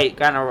watch them.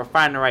 Gotta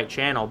find the right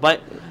channel.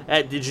 But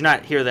did you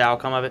not hear the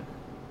outcome of it?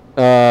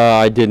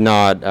 I did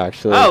not,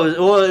 actually.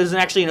 It was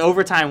actually an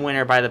overtime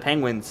winner by the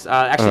Penguins.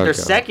 Their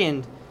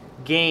second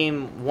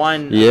game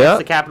won against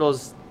the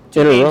Capitals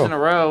 2 games in a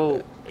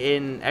row.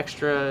 In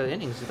extra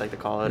innings, you'd like to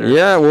call it.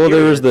 Yeah, well,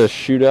 there was the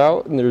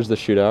shootout, and there was the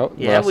shootout.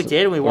 Yeah, we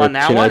did. We won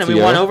that one, and we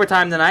won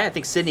overtime tonight. I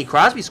think Sidney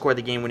Crosby scored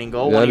the game-winning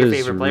goal, one of your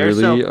favorite players.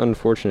 That is really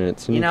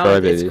unfortunate. You know,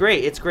 it's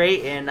great. It's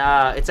great, and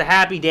it's a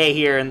happy day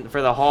here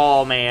for the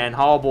Hall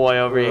boy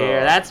over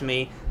here. That's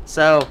me.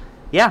 So,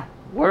 yeah,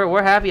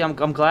 we're happy. I'm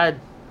glad.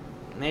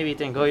 Maybe it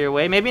didn't go your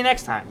way. Maybe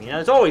next time. You know,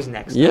 there's always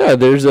next time. Yeah,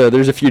 there's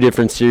a few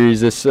different series.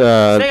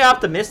 Stay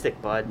optimistic,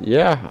 bud.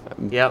 Yeah.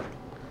 Yep.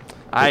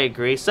 I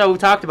agree. So we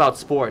talked about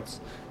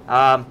sports.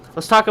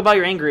 Let's talk about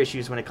your anger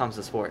issues when it comes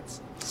to sports.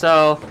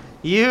 So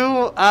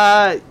you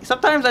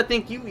sometimes I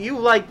think you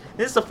like,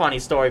 this is a funny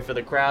story for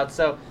the crowd.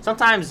 So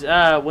sometimes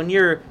when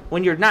you're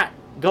not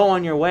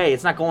going your way,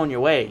 it's not going your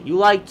way. You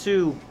like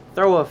to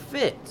throw a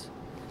fit.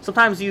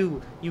 Sometimes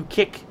you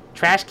kick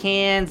trash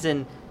cans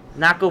and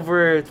knock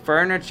over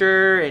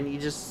furniture, and you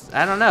just,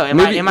 I don't know.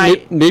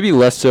 Maybe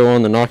less so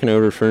on the knocking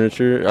over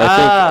furniture.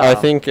 I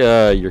think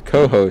your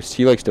co-host,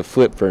 he likes to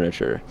flip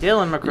furniture.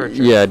 Dylan McCurcher.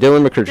 Yeah,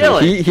 Dylan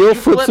McCurcher. He'll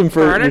flip some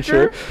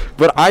furniture,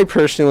 but I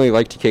personally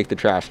like to kick the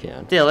trash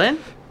can. Dylan?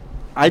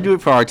 I do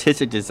it for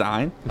artistic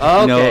design.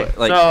 Okay. You know,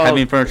 like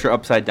having furniture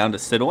upside down to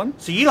sit on.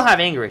 So you don't have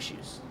anger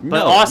issues. But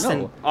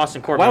No,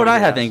 Austin Corbett. Why would I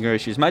have anger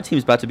issues? My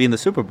team's about to be in the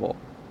Super Bowl.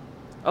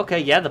 Okay,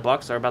 yeah, the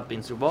Bucks are about to be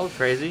in the Super Bowl.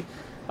 Crazy.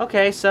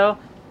 Okay, so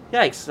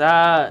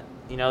yikes.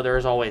 You know,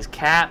 there's always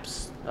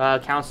CAPS,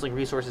 counseling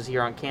resources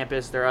here on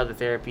campus. There are other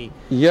therapy.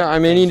 Yeah, I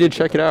may need to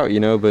check it out, you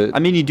know, but... I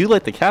mean, you do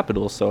like the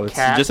Capitals, so it's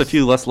CAPS. just a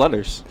few less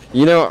letters.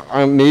 You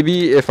know,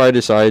 maybe if I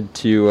decide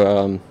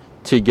to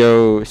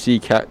go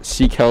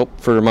seek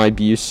help for my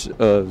abuse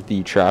of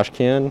the trash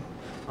can,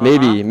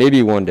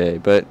 maybe one day,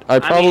 but I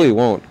probably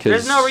won't. Cause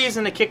there's no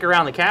reason to kick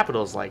around the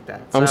Capitals like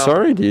that. I'm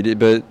sorry, dude,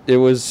 but it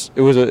was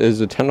a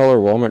 $10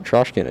 Walmart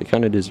trash can. It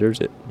kind of deserves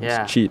it.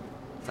 Yeah. It's cheap.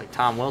 It's like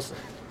Tom Wilson.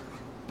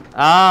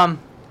 All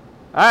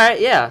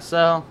right, yeah.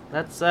 So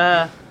that's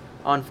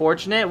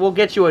unfortunate. We'll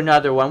get you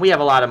another one. We have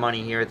a lot of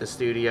money here at the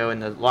studio,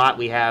 and the lot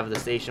we have at the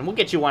station. We'll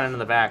get you one in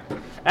the back.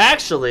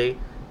 Actually,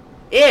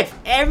 if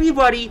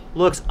everybody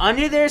looks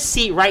under their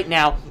seat right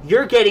now,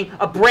 you're getting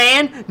a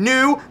brand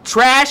new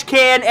trash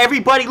can.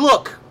 Everybody,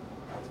 look.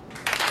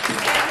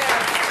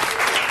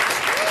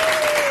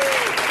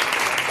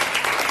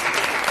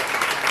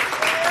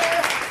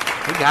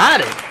 We got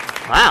it.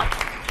 Wow.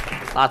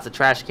 Lots of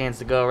trash cans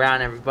to go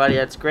around, everybody.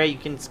 That's great. You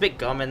can spit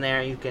gum in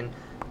there. You can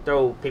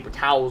throw paper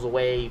towels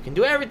away. You can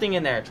do everything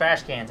in there.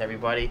 Trash cans,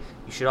 everybody.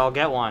 You should all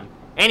get one.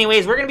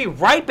 Anyways, we're going to be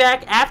right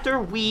back after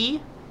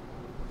we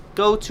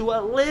go to a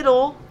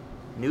little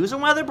news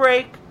and weather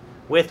break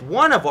with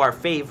one of our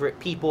favorite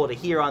people to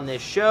hear on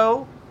this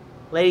show.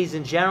 Ladies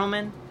and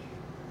gentlemen,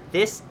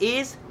 this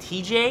is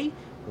TJ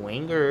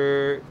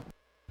Wingert.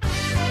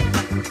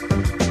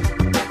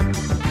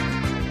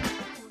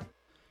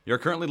 You're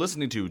currently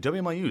listening to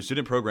WMIU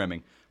Student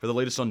Programming. For the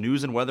latest on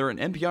news and weather and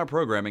NPR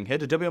programming,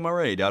 head to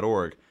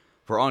WMRA.org.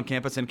 For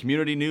on-campus and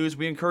community news,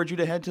 we encourage you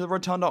to head to the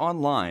Rotunda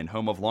Online,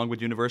 home of Longwood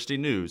University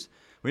News.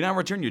 We now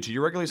return you to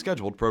your regularly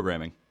scheduled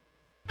programming.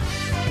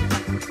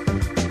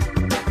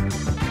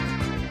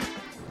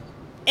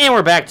 And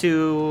we're back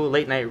to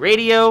Late Night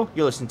Radio.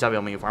 You're listening to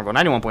WMU Farmville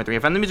 91.3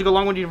 FM, the music of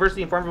Longwood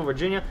University in Farmville,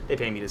 Virginia. They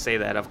pay me to say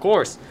that, of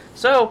course.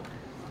 So,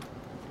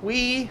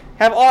 we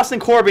have Austin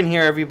Corbin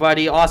here,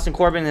 everybody. Austin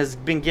Corbin has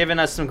been giving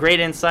us some great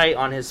insight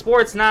on his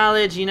sports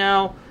knowledge,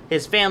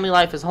 his family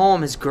life, his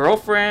home, his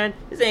girlfriend,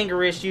 his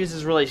anger issues,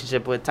 his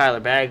relationship with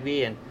Tyler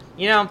Bagby. And,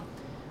 the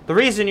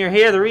reason you're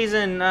here, the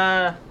reason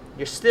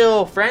you're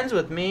still friends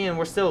with me and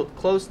we're still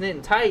close-knit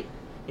and tight,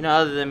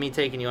 other than me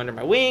taking you under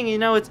my wing,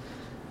 it's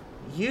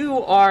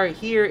you are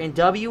here in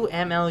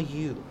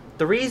WMLU.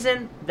 The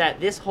reason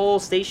that this whole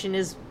station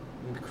is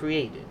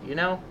created,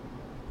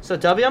 So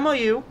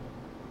WMLU,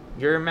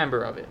 you're a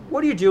member of it.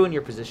 What do you do in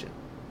your position?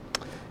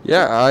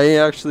 Yeah,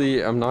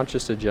 I'm not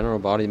just a general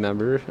body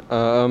member.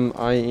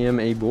 I am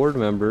a board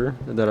member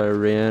that I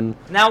ran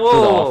for the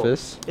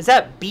office. Is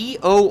that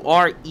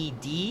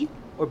B-O-R-E-D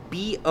or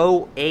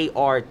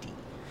B-O-A-R-D?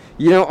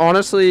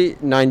 Honestly,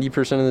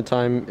 90% of the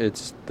time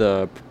it's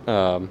the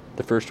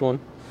first one.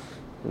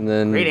 And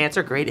then Great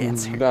answer.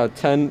 About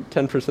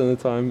 10% of the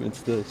time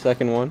it's the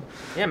second one.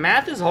 Yeah,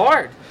 math is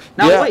hard.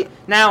 Now wait.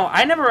 Now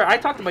I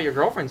talked about your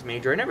girlfriend's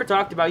major. I never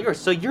talked about yours.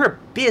 So you're a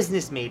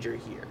business major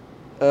here.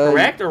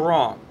 Correct or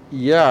wrong?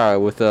 Yeah,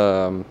 with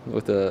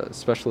a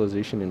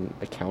specialization in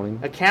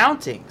accounting.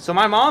 Accounting. So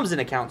my mom's in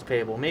accounts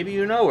payable. Maybe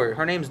you know her.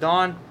 Her name's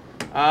Dawn.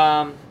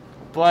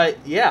 But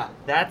yeah,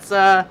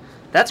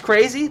 that's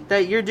crazy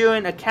that you're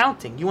doing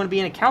accounting. You want to be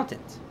an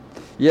accountant?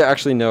 Yeah,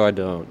 actually, no, I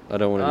don't. I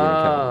don't want to be an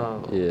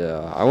accountant.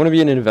 Yeah, I want to be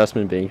an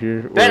investment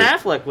banker. Ben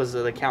Affleck was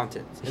an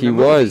accountant. He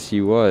was.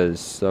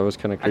 That was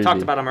kind of crazy. I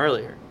talked about him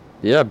earlier.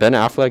 Yeah, Ben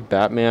Affleck,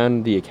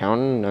 Batman, the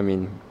accountant. I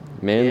mean,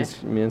 man's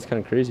kind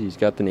of crazy. He's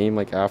got the name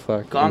like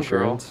Affleck Gone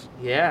Insurance.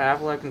 Girl. Yeah,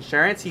 Affleck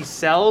Insurance. He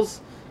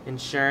sells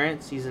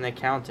insurance. He's an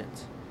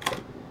accountant.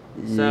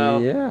 So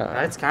yeah,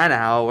 that's kind of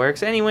how it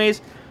works. Anyways.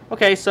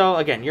 Okay, so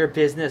again, you're a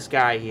business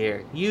guy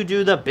here. You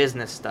do the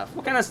business stuff.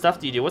 What kind of stuff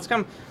do you do? What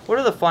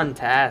are the fun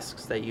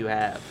tasks that you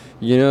have?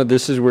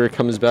 This is where it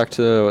comes back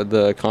to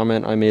the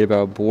comment I made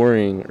about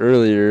boring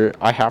earlier.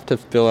 I have to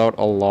fill out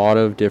a lot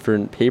of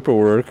different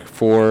paperwork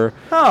for...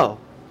 Oh,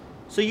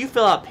 so you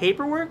fill out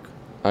paperwork?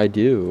 I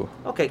do.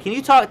 Okay, can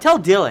you tell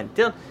Dylan?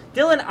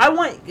 Dylan,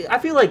 I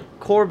feel like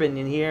Corbin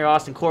in here,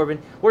 Austin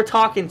Corbin, we're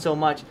talking so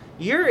much.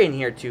 You're in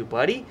here too,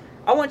 buddy.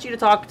 I want you to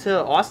talk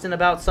to Austin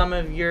about some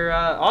of your...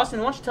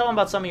 Austin, why don't you tell him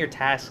about some of your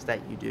tasks that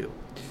you do?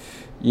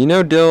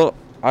 Dill,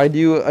 I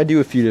do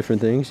a few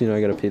different things. I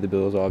got to pay the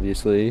bills,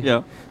 obviously.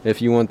 Yeah.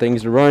 If you want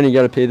things to run, you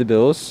got to pay the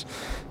bills.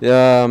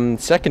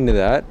 Second to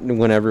that,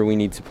 whenever we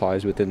need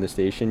supplies within the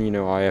station,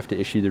 I have to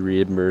issue the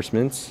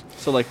reimbursements.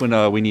 So like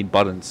when we need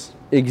buttons.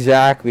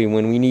 Exactly,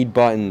 when we need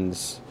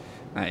buttons.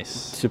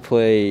 Nice. To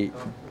play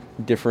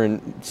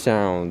different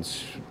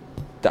sounds.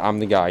 I'm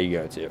the guy you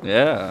go to.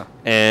 Yeah.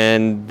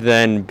 And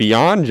then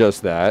beyond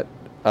just that,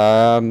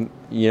 I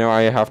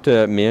have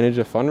to manage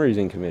a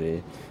fundraising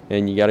committee,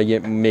 and you got to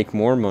make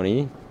more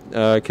money,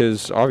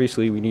 because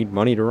obviously we need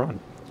money to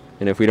run,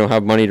 and if we don't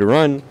have money to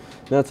run,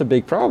 that's a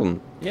big problem.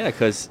 Yeah,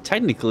 because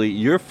technically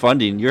you're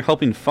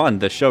helping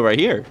fund the show right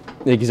here.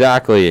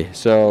 Exactly.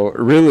 So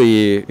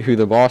really, who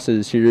the boss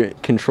is here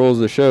controls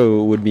the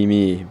show would be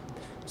me.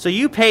 So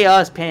you pay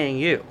us paying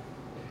you.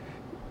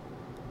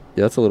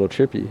 Yeah, that's a little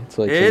trippy. It's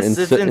like it's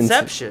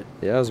Inception.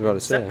 Yeah, I was about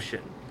to say.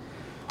 Inception.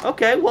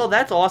 Okay, well,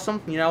 that's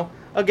awesome.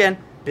 Again,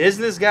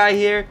 business guy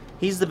here.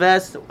 He's the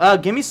best.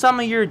 Give me some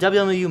of your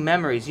WMU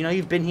memories.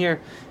 You've been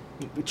here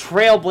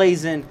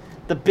trailblazing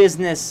the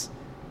business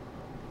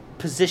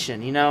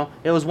position.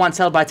 It was once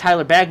held by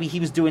Tyler Bagby. He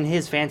was doing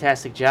his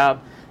fantastic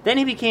job. Then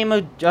he became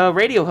a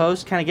radio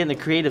host, kind of getting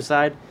the creative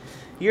side.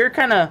 You're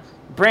kind of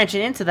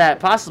branching into that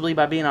possibly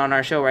by being on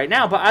our show right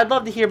now, but I'd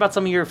love to hear about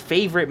some of your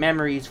favorite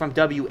memories from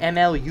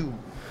WMLU.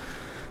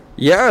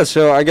 Yeah,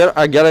 so I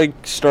gotta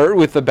start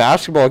with the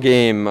basketball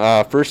game.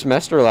 First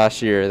semester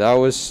last year, that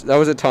was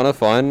a ton of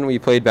fun. We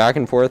played back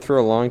and forth for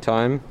a long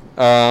time.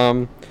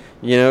 It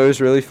was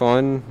really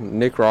fun.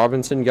 Nick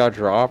Robinson got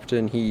dropped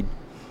and he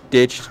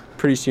ditched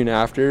pretty soon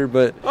after.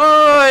 But wait! All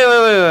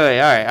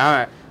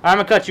right. I'm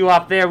gonna cut you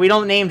off there. We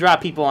don't name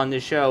drop people on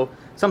this show.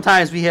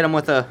 Sometimes we hit them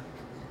with a.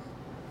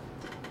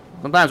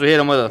 But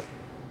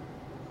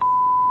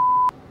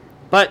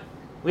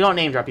we don't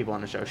name drop people on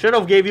the show. Should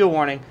have gave you a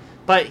warning,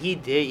 but he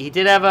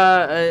did have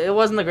it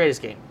wasn't the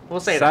greatest game. We'll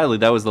say Sadly,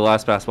 that was the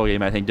last basketball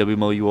game I think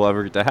WMLU will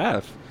ever get to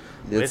have.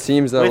 It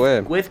seems that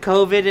way. With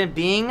COVID and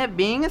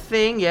being a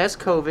thing, yes,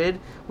 COVID,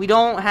 we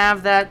don't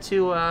have that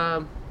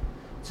to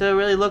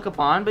really look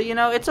upon. But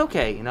it's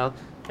okay.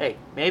 Hey,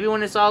 maybe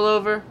when it's all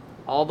over,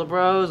 all the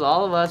bros,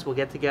 all of us, will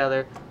get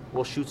together.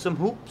 We'll shoot some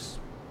hoops.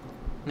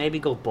 Maybe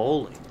go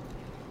bowling.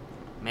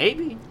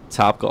 Maybe.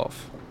 Top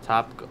golf.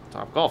 Top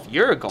golf.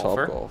 You're a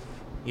golfer. Top golf.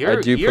 I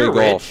do play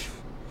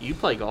golf. You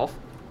play golf.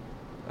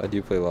 I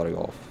do play a lot of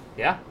golf.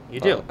 Yeah, you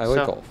do. I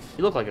like golf.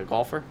 You look like a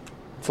golfer.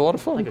 It's a lot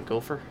of fun. Like a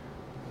gopher.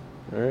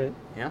 All right.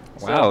 Yeah.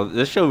 Wow,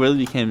 this show really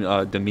became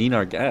demean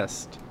our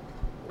guest.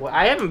 Well,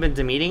 I haven't been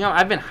demeaning him.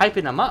 I've been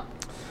hyping him up.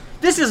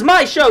 This is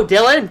my show,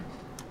 Dylan.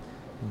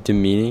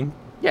 Demeaning?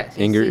 Yes.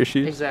 Anger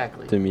issues?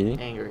 Exactly. Demeaning?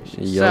 Anger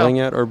issues. Yelling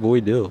at our boy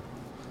Dill.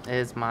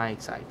 Is my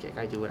sidekick.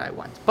 I do what I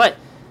want. But,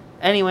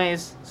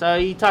 anyways, so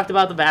you talked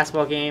about the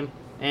basketball game,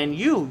 and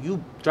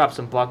you dropped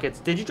some buckets.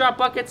 Did you drop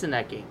buckets in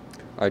that game?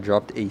 I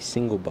dropped a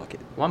single bucket.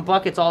 One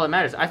bucket's all that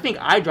matters. I think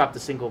I dropped a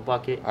single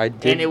bucket. I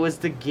did. And it was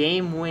the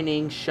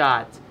game-winning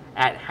shot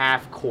at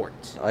half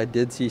court. I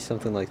did see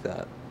something like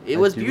that. It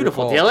was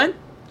beautiful. Dylan?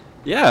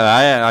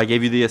 Yeah, I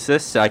gave you the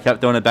assist. I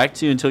kept throwing it back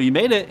to you until you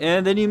made it,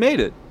 and then you made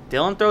it.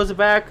 Dylan throws it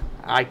back.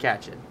 I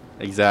catch it.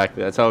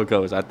 Exactly. That's how it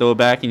goes. I throw it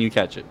back, and you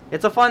catch it.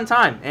 It's a fun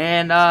time.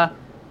 And,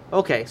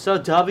 okay, so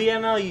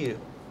WMLU.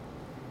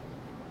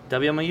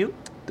 WMLU?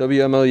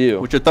 WMLU.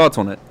 What's your thoughts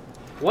on it?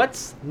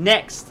 What's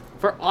next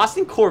for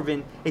Austin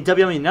Corbin at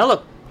WMLU? Now,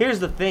 look, here's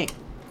the thing.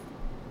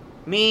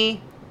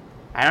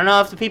 I don't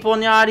know if the people in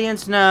the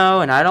audience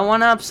know, and I don't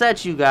want to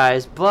upset you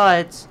guys,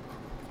 but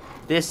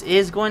this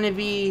is going to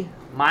be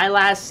my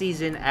last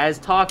season as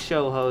talk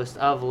show host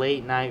of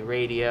Late Night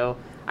Radio.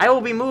 I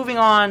will be moving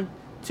on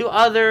to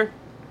other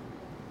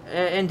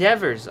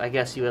endeavors, I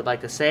guess you would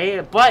like to say,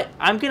 but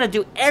I'm going to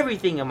do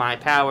everything in my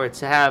power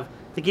to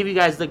give you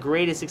guys the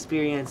greatest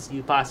experience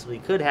you possibly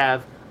could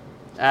have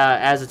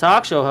as a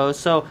talk show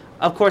host. So,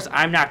 of course,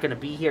 I'm not going to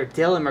be here.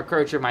 Dylan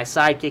McKercher, my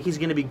sidekick, he's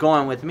going to be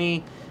going with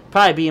me,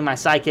 probably being my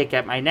sidekick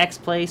at my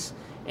next place,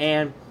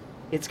 and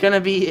it's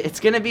gonna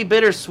be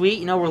bittersweet.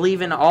 You know, we're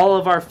leaving all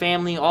of our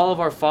family, all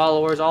of our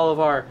followers, all of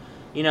our,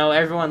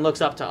 everyone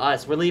looks up to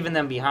us. We're leaving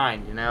them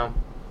behind. Now,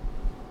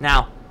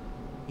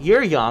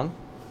 you're young,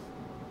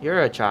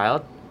 you're a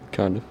child,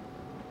 kind of.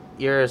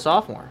 You're a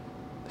sophomore.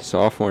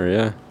 Sophomore,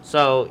 yeah.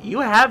 So you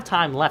have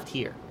time left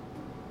here.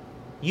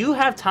 You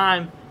have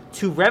time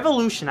to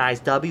revolutionize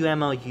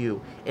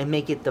WMLU and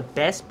make it the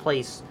best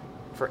place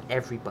for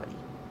everybody.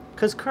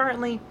 Because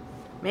currently,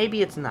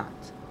 maybe it's not.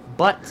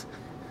 But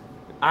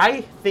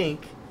I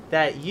think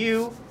that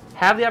you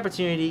have the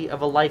opportunity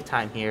of a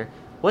lifetime here.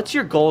 What's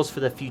your goals for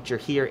the future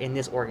here in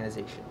this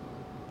organization?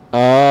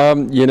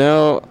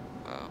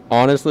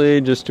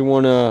 Honestly, just to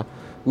want to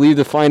leave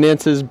the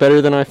finances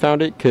better than I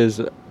found it,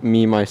 because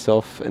me,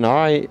 myself, and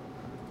I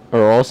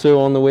are also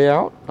on the way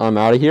out. I'm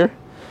out of here.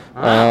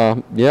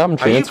 Yeah, I'm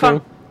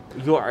transferring.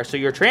 So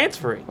you're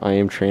transferring? I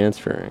am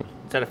transferring.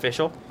 Is that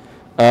official?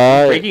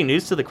 Breaking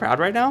news to the crowd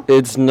right now?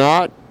 It's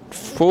not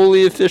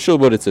fully official,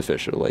 but it's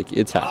official. Like,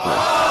 it's happening.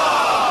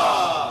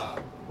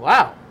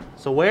 Wow.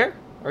 So where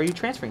are you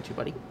transferring to,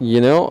 buddy?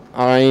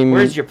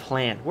 Where's your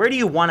plan? Where do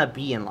you want to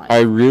be in life? I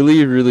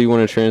really, really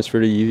want to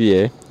transfer to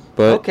UVA.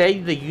 But okay,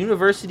 the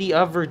University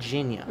of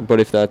Virginia. But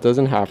if that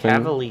doesn't happen,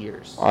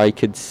 Cavaliers. I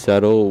could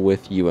settle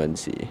with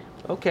UNC.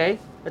 Okay,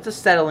 that's a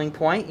settling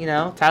point.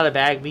 Tyler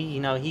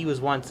Bagby. He was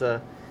once a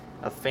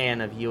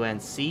fan of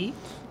UNC.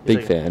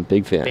 Big fan.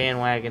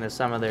 Bandwagon of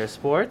some of their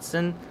sports,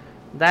 and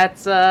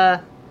that's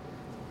oh,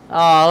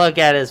 look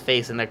at his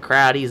face in the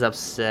crowd. He's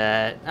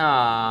upset.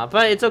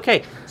 But it's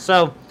okay.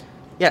 So,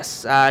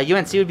 yes,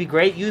 UNC would be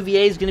great.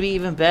 UVA is going to be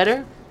even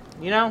better.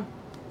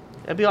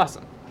 That'd be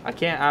awesome.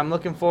 I'm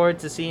looking forward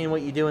to seeing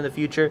what you do in the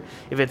future.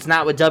 If it's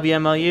not with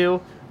WMLU,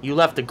 you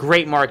left a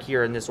great mark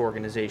here in this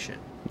organization.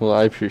 Well,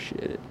 I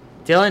appreciate it.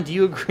 Dylan, do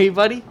you agree,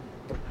 buddy?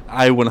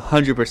 I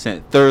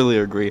 100% thoroughly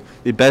agree.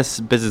 The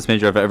best business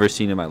major I've ever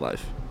seen in my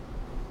life.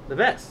 The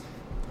best.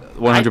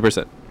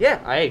 100%.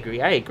 Yeah, I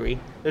agree.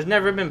 There's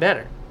never been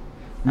better.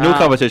 No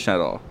competition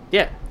at all.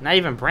 Yeah, not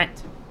even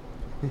Brent.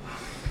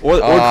 Or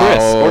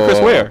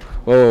Chris Ware.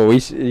 Oh, we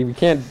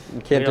can't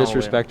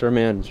disrespect our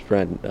man's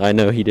friend. I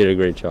know he did a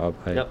great job.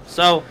 Yep.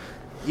 So,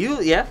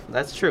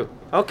 that's true.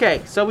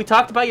 Okay, so we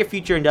talked about your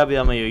future in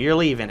WMLU. You're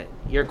leaving it.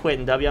 You're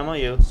quitting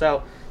WMLU.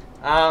 So,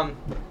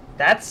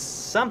 that's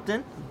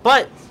something.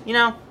 But,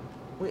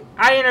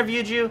 I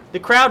interviewed you. The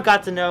crowd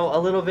got to know a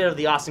little bit of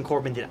the Austin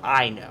Corbin that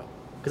I know.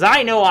 Because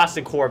I know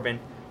Austin Corbin,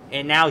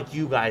 and now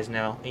you guys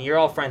know. And you're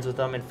all friends with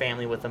him and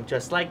family with him,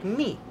 just like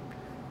me.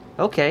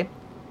 Okay.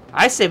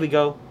 I say we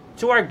go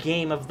to our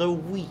game of the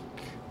week.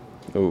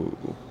 Oh.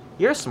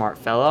 You're a smart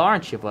fella,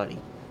 aren't you, buddy?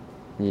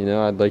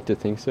 I'd like to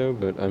think so,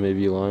 but I may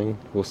be lying.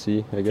 We'll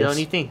see, I guess.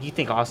 Dylan, you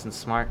think Austin's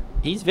smart?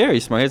 He's very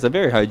smart. He has a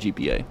very high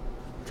GPA.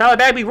 Tyler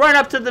Bagby, run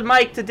up to the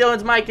mic, to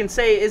Dylan's mic, and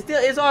say,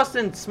 is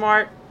Austin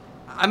smart?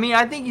 I mean,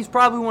 I think he's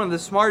probably one of the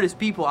smartest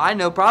people I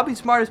know. Probably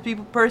smartest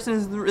person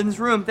in this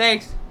room.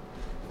 Thanks.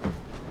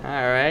 All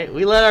right.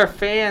 We let our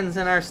fans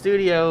and our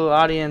studio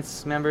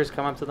audience members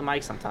come up to the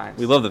mic sometimes.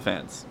 We love the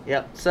fans.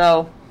 Yep.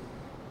 So,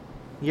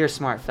 you're a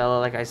smart fella,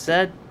 like I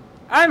said.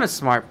 I'm a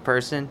smart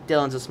person.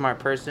 Dylan's a smart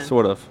person.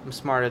 Sort of. I'm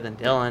smarter than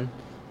Dylan.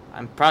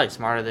 I'm probably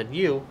smarter than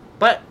you.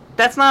 But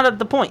that's not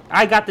the point.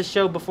 I got the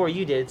show before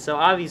you did, so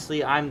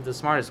obviously I'm the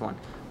smartest one.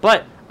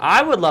 But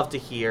I would love to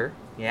hear,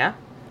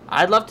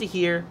 I'd love to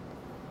hear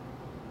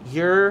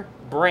your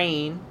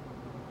brain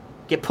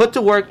get put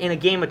to work in a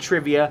game of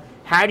trivia.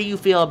 How do you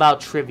feel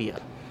about trivia?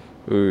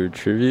 Ooh,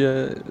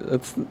 trivia.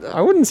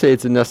 I wouldn't say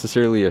it's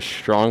necessarily a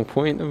strong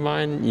point of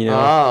mine. You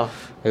know,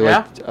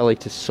 I like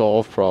to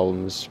solve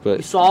problems, but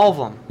You solve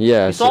them.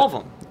 yeah, You solve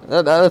them.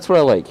 That's what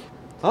I like.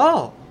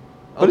 Oh.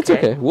 But it's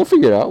okay. We'll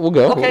figure it out. We'll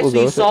go. Okay, we'll so go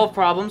you with it. solve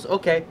problems.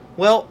 Okay.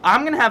 Well,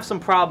 I'm going to have some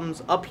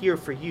problems up here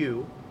for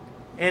you,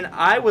 and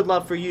I would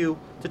love for you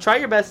to try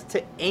your best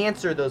to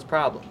answer those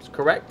problems,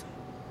 correct?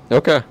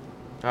 Okay.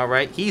 All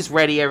right. He's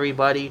ready,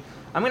 everybody.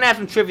 I'm going to have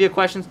some trivia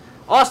questions.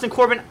 Austin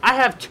Corbin, I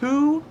have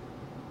 2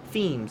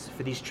 themes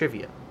for these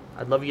trivia.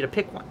 I'd love you to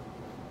pick one.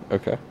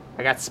 Okay.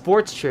 I got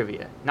sports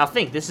trivia. Now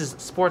think, this is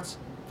sports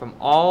from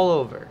all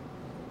over.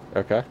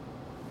 Okay.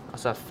 I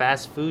also have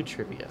fast food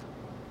trivia,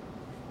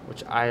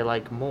 which I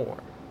like more.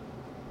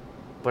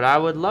 But I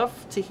would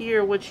love to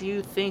hear what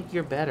you think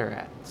you're better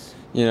at.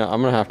 You know,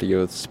 I'm gonna have to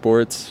go with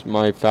sports.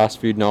 My fast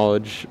food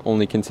knowledge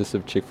only consists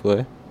of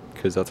Chick-fil-A,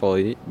 because that's all I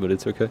eat. But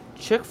it's okay.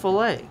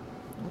 Chick-fil-A.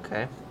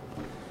 Okay.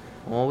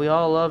 Well, we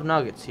all love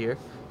nuggets here.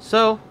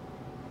 So,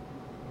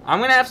 I'm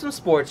going to have some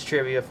sports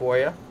trivia for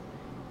you.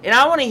 And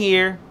I want to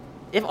hear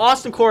if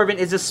Austin Corbin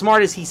is as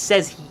smart as he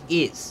says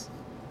he is.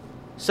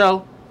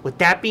 So, with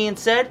that being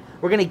said,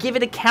 we're going to give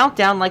it a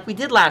countdown like we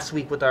did last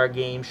week with our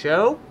game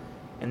show.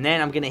 And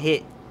then I'm going to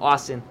hit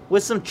Austin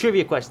with some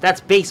trivia questions.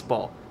 That's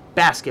baseball,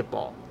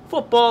 basketball,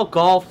 football,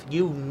 golf,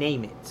 you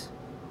name it.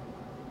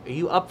 Are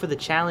you up for the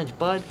challenge,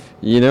 bud?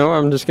 You know,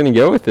 I'm just gonna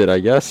go with it. I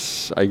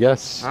guess.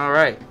 All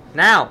right.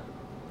 Now,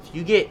 if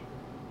you get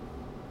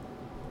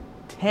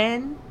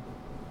 10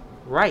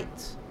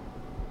 right,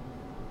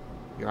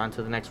 you're on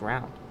to the next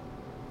round.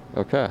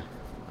 Okay.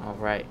 All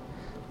right.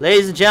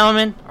 Ladies and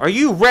gentlemen, are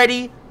you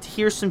ready to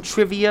hear some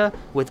trivia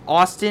with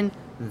Austin,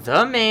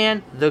 the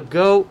man, the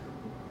GOAT,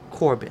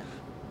 Corbin?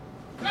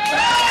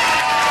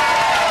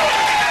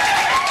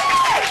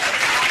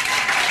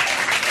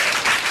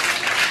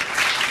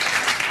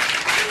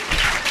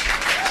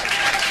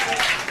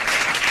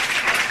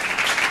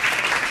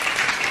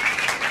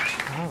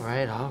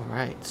 All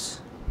right.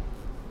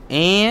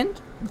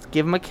 And let's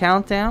give him a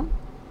countdown.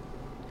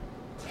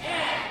 10,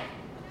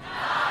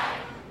 9,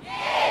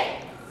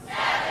 8, 7,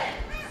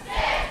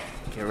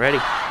 6. Get ready.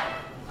 5,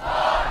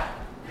 4,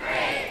 3,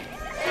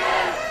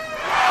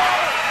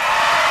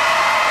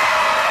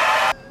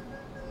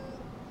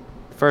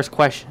 2. First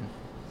question.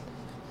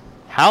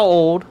 How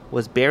old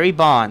was Barry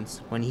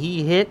Bonds when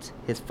he hit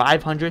his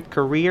 500th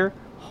career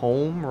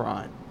home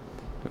run?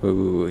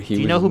 Ooh, Do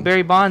you know who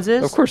Barry Bonds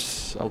is? Of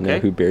course, I know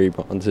who Barry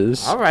Bonds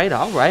is. All right.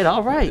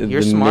 You're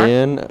the smart.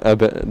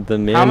 The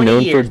man How many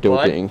known years, for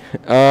doping.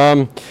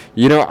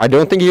 You know, I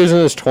don't think he was in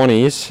his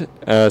 20s,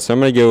 so I'm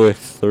gonna go with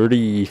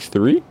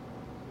 33.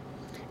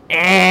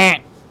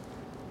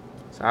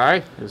 Sorry,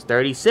 it was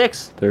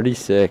 36.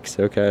 36.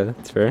 Okay,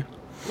 that's fair.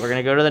 We're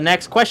gonna go to the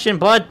next question,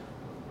 bud.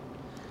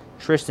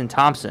 Tristan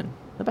Thompson,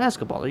 the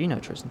basketballer. You know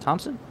Tristan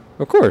Thompson.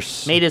 Of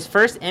course. Made his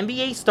first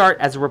NBA start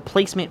as a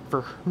replacement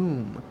for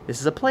whom? This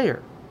is a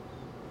player.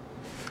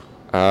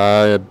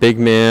 Big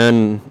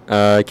man,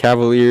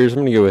 Cavaliers. I'm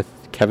gonna go with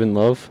Kevin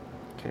Love.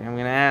 Okay, I'm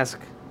gonna ask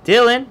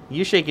Dylan.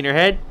 You shaking your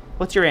head?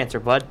 What's your answer,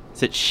 bud?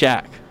 Is it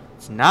Shaq?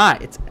 It's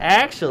not. It's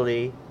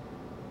actually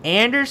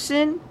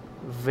Anderson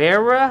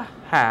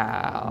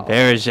Varejao.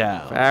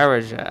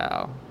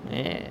 Varejao.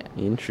 Yeah.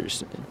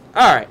 Interesting.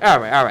 All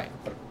right.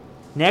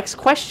 Next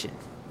question.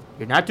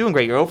 You're not doing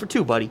great. You're 0 for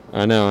 2, buddy.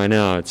 I know.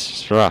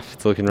 It's rough.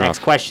 It's looking rough. Next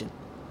question.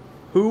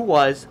 Who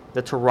was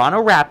the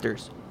Toronto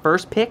Raptors'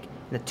 first pick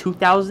in the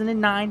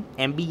 2009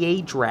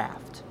 NBA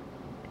draft?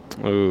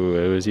 Oh,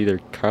 it was either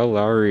Kyle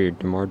Lowry or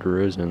DeMar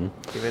DeRozan.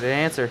 Give it an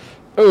answer.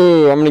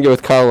 Oh, I'm going to go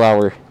with Kyle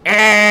Lowry.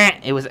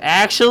 It was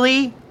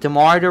actually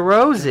DeMar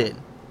DeRozan.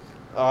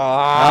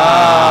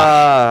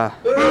 All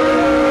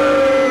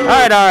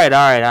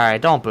right.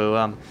 Don't boo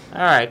him.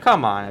 All right,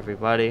 come on,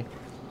 everybody.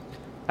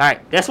 All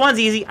right, this one's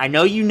easy. I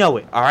know you know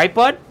it. All right,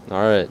 bud?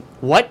 All right.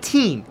 What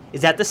team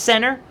is at the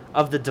center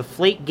of the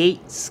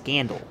Deflategate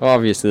scandal?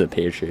 Obviously the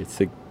Patriots,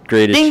 the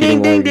greatest Ding,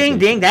 cheating ding, organization.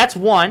 ding. That's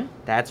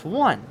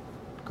one.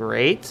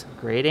 Great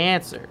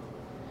answer.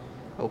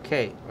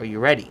 Okay, are you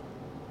ready?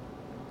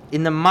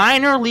 In the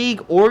minor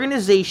league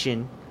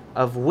organization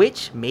of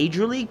which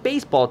Major League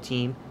Baseball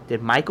team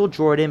did Michael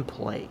Jordan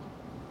play?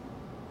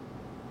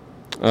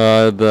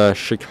 The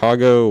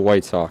Chicago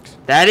White Sox.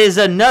 That is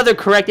another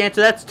correct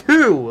answer. That's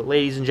 2,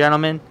 ladies and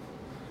gentlemen.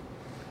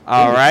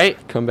 All right.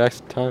 Comeback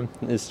time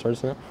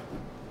starts now.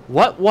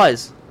 What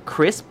was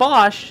Chris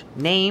Bosh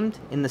named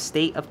in the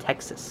state of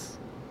Texas?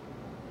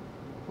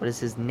 What is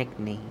his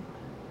nickname?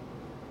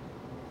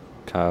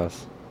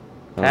 Pass.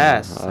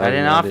 Pass. I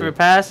didn't offer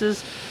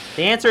passes.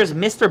 The answer is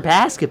Mr.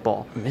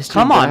 Basketball. Mr.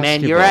 Come on,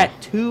 man. You're Basketball.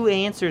 at 2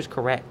 answers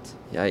correct.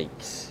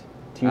 Yikes.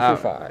 2 for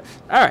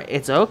 5. All right.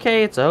 It's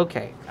okay.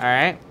 All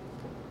right.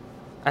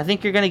 I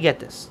think you're going to get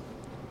this.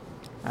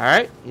 All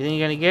right? You think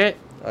you're going to get it?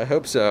 I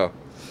hope so.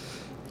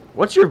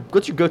 What's your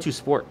go-to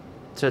sport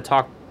to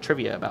talk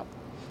trivia about?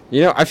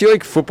 You know, I feel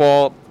like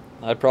football,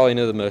 I probably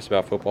know the most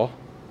about football.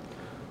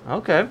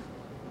 Okay.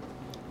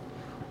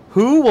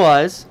 Who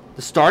was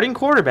the starting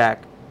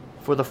quarterback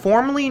for the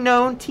formerly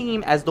known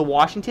team as the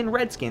Washington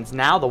Redskins,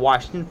 now the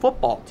Washington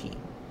Football Team,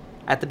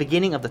 at the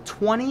beginning of the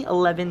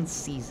 2011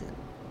 season?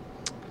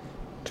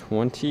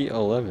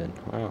 2011.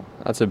 Wow,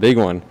 that's a big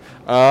one.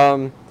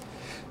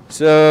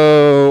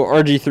 So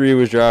RG3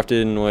 was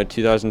drafted in what,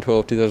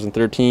 2012,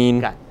 2013?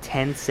 Got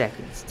 10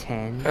 seconds.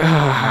 10,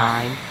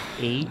 9,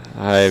 8,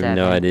 I have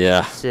no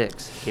idea.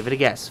 6. Give it a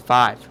guess.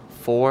 5,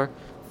 4,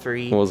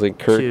 3. What was it,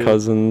 Kirk 2,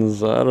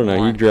 Cousins? I don't know.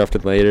 1. He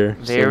drafted later.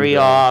 Very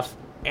off.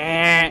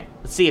 Let's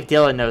see if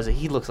Dylan knows it.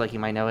 He looks like he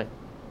might know it.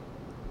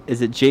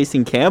 Is it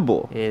Jason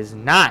Campbell? It is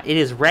not. It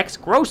is Rex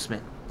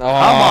Grossman. Oh, Come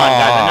on,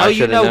 guys. I know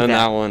you know known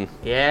that one.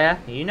 Yeah,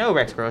 you know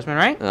Rex Grossman,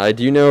 right? I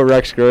do know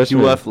Rex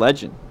Grossman. UF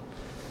legend.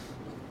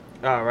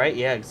 All right.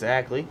 Yeah,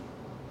 exactly.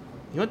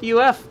 You went to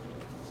UF.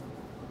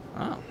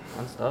 Oh,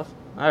 fun stuff.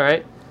 All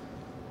right.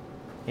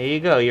 Here you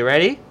go. You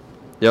ready?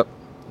 Yep.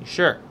 You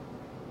sure?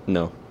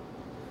 No.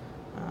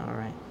 All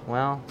right.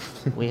 Well,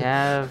 we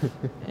have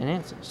an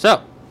answer.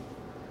 So,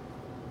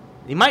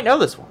 you might know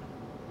this one.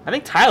 I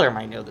think Tyler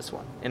might know this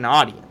one in the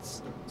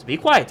audience. So be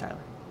quiet, Tyler.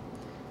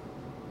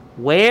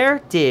 Where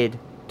did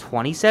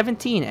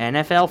 2017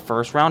 NFL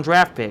first-round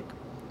draft pick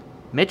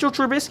Mitchell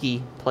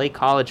Trubisky play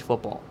college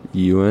football?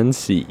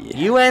 UNC.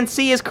 UNC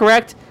is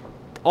correct.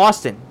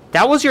 Austin,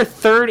 that was your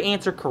third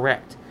answer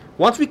correct.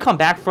 Once we come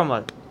back from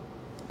a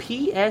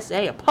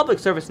PSA, a public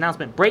service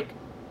announcement break,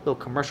 little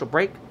commercial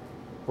break,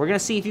 we're going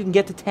to see if you can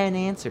get to 10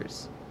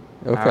 answers.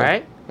 Okay. All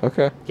right?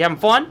 Okay. You having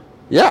fun?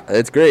 Yeah,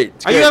 it's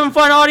great. Are you having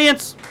fun,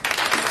 audience?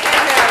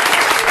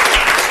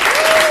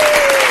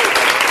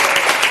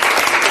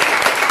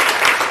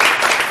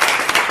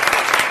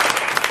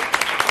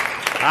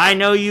 I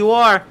know you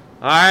are.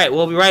 All right,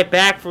 we'll be right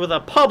back for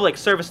the public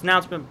service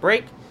announcement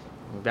break.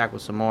 We'll be back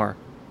with some more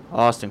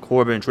Austin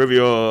Corbin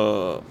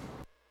trivia.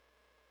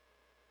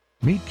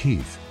 Meet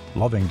Keith,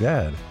 loving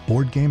dad,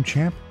 board game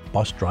champ,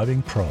 bus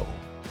driving pro.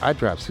 I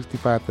drive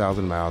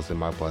 65,000 miles in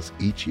my bus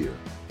each year.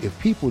 If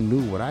people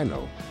knew what I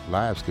know,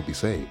 lives could be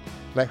saved.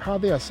 Like how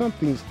there are some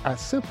things I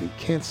simply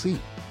can't see.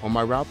 On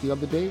my route the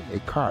other day, a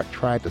car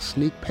tried to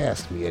sneak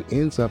past me and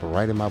ends up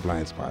right in my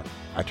blind spot.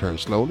 I turned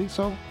slowly,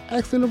 so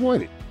accident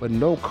avoided. But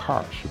no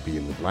car should be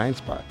in the blind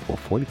spot for a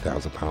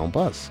 40,000-pound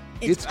bus.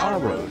 It's our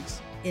roads.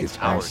 It's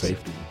our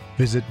safety.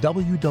 Visit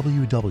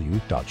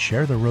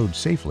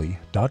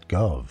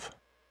www.sharetheroadsafely.gov.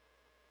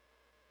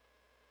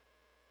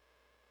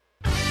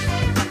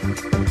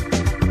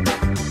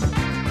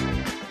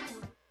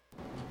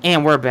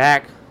 And we're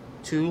back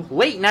to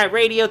Late Night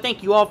Radio.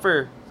 Thank you all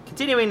for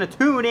continuing to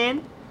tune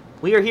in.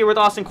 We are here with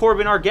Austin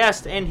Corbin, our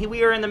guest, and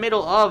we are in the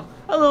middle of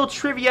a little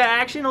trivia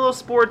action, a little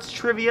sports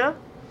trivia.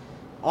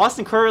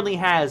 Austin currently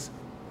has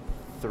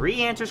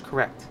 3 answers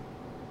correct.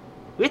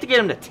 We have to get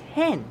him to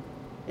 10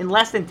 in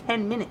less than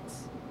 10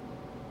 minutes.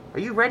 Are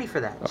you ready for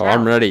that? Oh,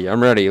 I'm ready.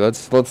 I'm ready.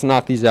 Let's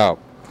knock these out.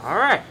 All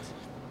right.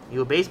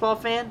 You a baseball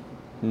fan?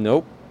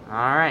 Nope.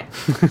 All right.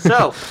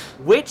 So,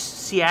 which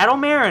Seattle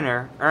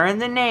Mariner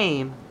earned the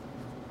name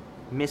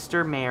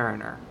Mr.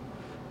 Mariner?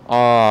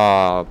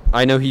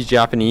 I know he's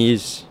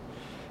Japanese.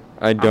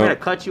 I'm going to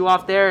cut you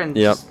off there and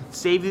just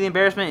save you the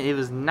embarrassment. It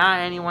was not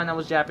anyone that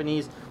was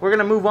Japanese. We're going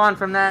to move on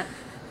from that.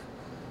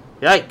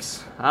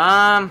 Yikes.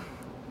 All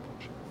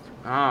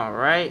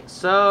right.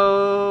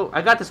 So,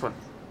 I got this one.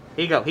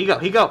 Here you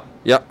go.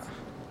 Yep.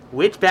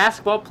 Which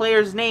basketball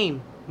player's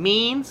name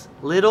means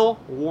little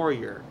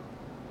warrior?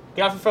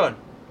 Get off your phone.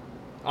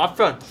 Off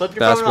front. Flip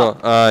your phone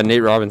off.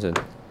 Nate Robinson.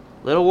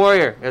 Little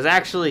warrior is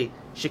actually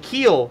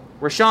Shaquille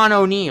Rashawn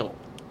O'Neal.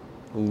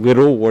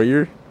 Little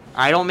warrior?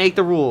 I don't make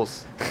the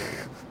rules.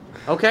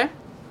 Okay.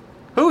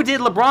 Who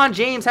did LeBron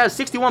James have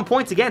 61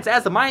 points against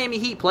as the Miami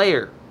Heat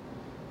player?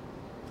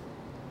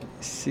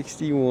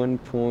 61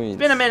 points. It's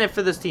been a minute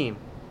for this team.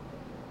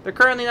 They're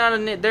currently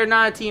they're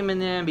not a team in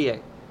the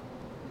NBA.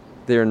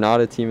 They're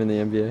not a team in the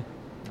NBA?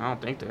 I don't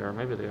think they are.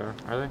 Maybe they are.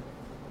 Are they?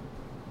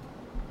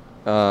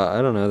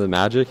 I don't know. The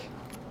Magic?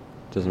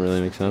 Doesn't really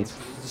make sense.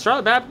 Is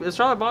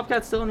Charlotte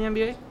Bobcats still in the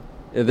NBA?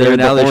 Yeah, they're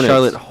now the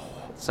Charlotte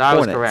So I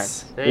was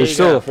correct. They're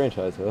still a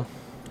franchise, though.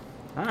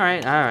 All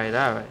right.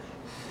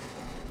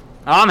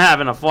 I'm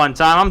having a fun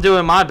time. I'm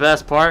doing my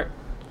best part.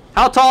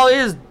 How tall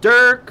is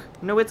Dirk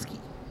Nowitzki?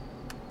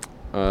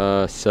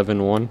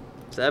 7'1".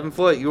 7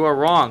 foot. You are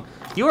wrong.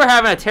 You are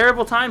having a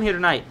terrible time here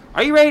tonight.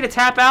 Are you ready to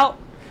tap out?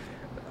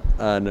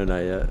 No, not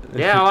yet.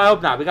 Yeah, well, I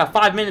hope not. We got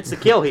 5 minutes to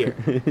kill here.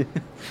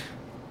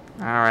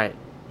 All right.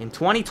 In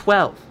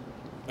 2012,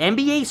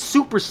 NBA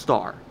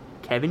superstar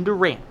Kevin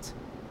Durant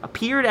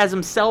appeared as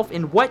himself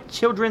in what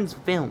children's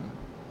film?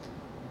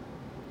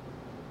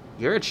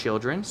 You're a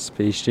children.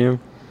 Space Jam.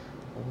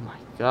 Oh my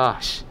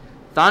gosh.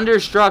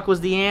 Thunderstruck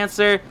was the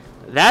answer.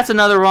 That's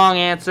another wrong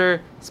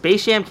answer.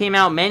 Space Jam came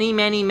out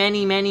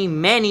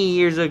many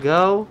years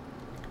ago.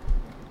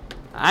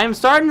 I'm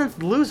starting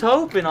to lose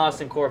hope in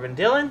Austin Corbin.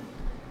 Dylan?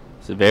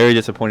 It's a very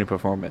disappointing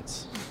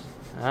performance.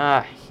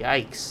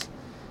 Yikes.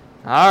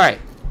 All right.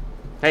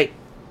 Hey,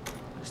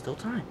 there's still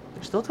time.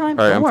 All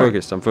right, I'm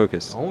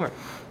focused. Don't worry.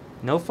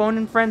 No phone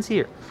and friends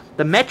here.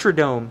 The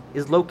Metrodome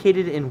is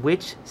located in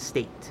which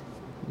state?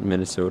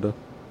 Minnesota.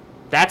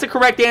 That's a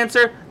correct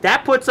answer.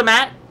 That puts them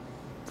at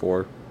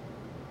 4.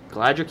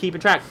 Glad you're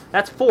keeping track.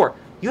 That's 4.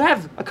 You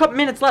have a couple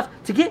minutes left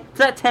to get to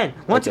that 10.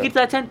 Once you Okay. get to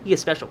that 10, you get a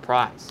special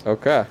prize.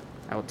 Okay.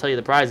 I will tell you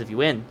the prize if you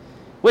win.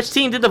 Which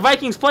team did the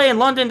Vikings play in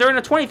London during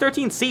the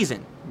 2013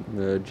 season?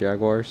 The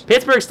Jaguars.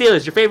 Pittsburgh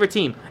Steelers, your favorite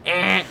team.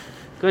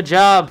 Good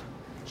job.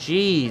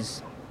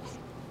 Jeez.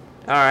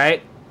 All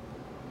right.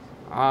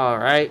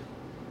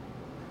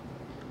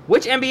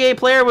 Which NBA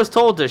player was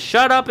told to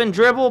shut up and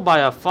dribble by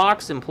a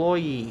Fox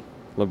employee?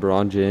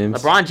 LeBron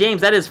James. LeBron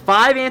James. That is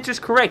 5 answers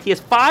correct. He has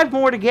 5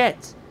 more to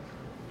get.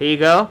 Here you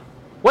go.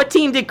 What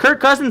team did Kirk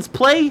Cousins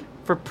play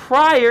for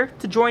prior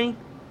to joining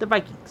the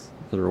Vikings?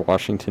 The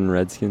Washington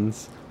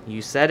Redskins.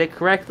 You said it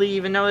correctly,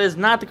 even though it is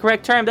not the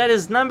correct term. That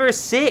is number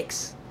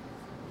 6.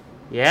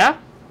 Yeah?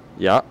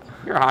 Yeah.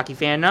 You're a hockey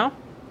fan, no?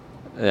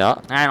 Yeah.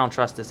 I don't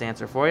trust this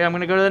answer for you. I'm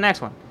going to go to the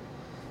next one.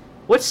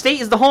 Which state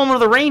is the home of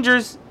the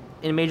Rangers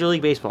in Major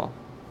League Baseball?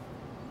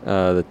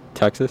 The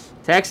Texas.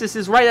 Texas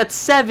is right. That's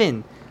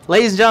 7.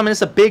 Ladies and gentlemen,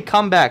 it's a big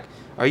comeback.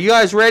 Are you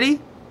guys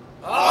ready?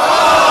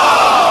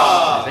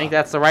 I think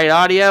that's the right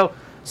audio.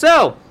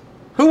 So,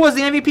 who was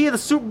the MVP of the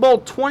Super Bowl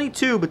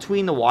 22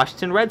 between the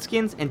Washington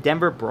Redskins and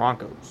Denver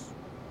Broncos?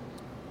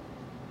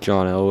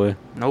 John Elway.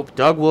 Nope,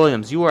 Doug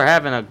Williams. You are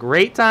having a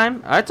great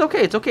time. It's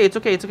okay.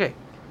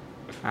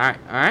 All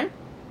right.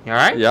 You all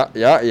right?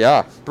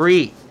 Yeah.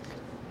 Breathe.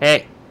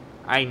 Hey,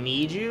 I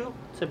need you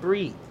to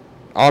breathe.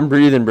 I'm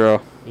breathing,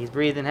 bro. He's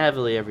breathing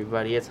heavily,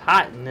 everybody. It's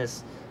hot in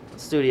this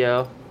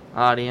studio.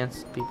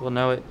 Audience, people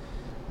know it.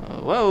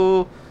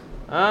 Whoa.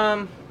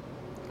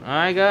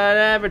 I got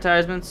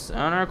advertisements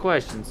on our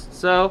questions.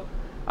 So,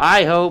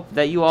 I hope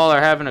that you all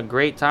are having a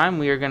great time.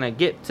 We are going to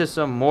get to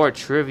some more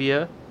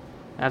trivia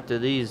after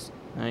these.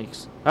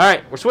 Thanks. All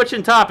right, we're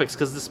switching topics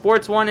because the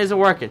sports one isn't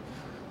working.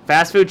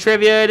 Fast food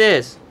trivia it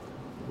is.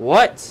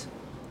 What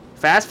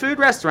fast food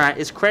restaurant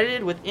is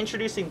credited with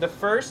introducing the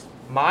first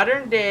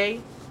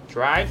modern-day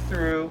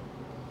drive-through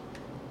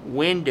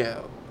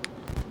window?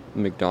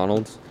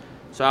 McDonald's.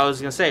 So I was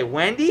going to say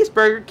Wendy's,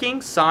 Burger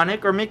King,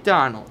 Sonic, or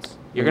McDonald's.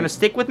 You're going to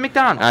stick with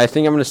McDonald's. I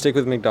think I'm going to stick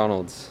with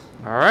McDonald's.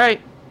 All right.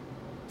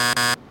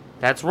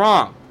 That's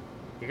wrong.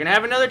 You're going to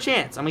have another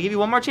chance. I'm going to give you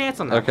one more chance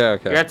on that.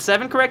 Okay. You're at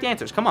 7 correct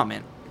answers. Come on,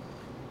 man.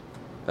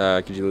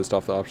 Could you list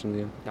off the options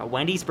again? Got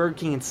Wendy's, Burger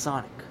King, and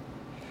Sonic.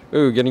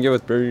 Ooh, gonna go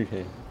with Burger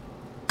King.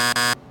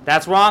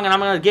 That's wrong, and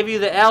I'm going to give you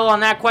the L on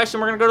that question.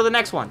 We're going to go to the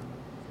next one.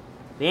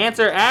 The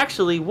answer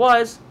actually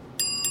was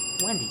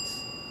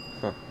Wendy's.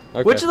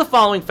 Okay. Which of the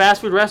following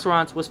fast food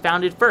restaurants was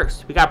founded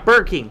first? We got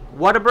Burger King,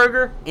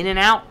 Whataburger,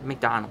 In-N-Out,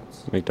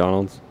 McDonald's.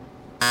 McDonald's.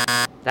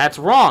 That's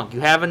wrong. You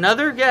have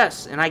another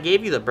guess, and I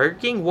gave you the Burger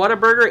King,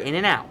 Whataburger,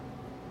 In-N-Out.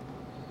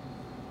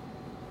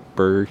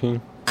 Burger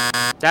King.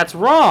 That's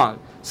wrong.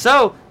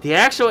 So, the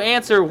actual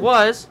answer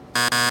was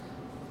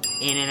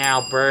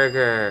In-N-Out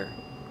Burger.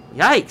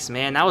 Yikes,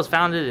 man. That was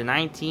founded in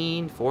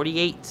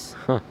 1948.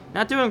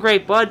 Not doing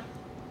great, bud.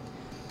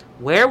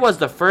 Where was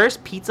the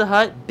first Pizza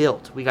Hut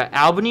built? We got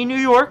Albany, New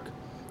York,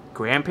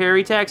 Grand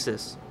Prairie,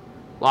 Texas,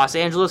 Los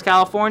Angeles,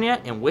 California,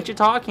 and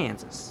Wichita,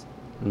 Kansas.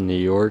 New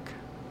York.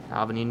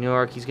 Albany, New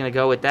York. He's going to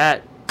go with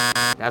that.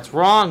 That's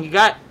wrong. You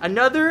got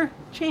another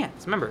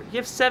chance. Remember, you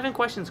have 7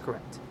 questions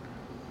correct.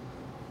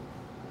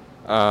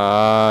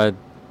 What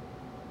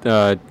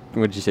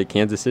did you say?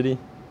 Kansas City?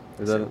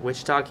 Is that it?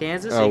 Wichita,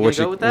 Kansas? Are you going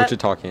to go with that?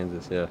 Wichita,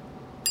 Kansas, yeah.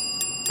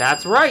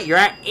 That's right. You're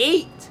at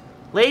 8.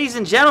 Ladies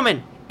and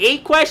gentlemen,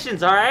 8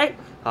 questions, all right?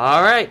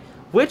 All right.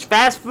 Which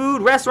fast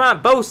food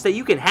restaurant boasts that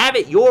you can have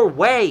it your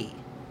way?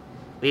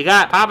 We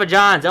got Papa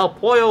John's, El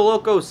Pollo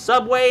Loco,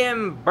 Subway,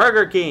 and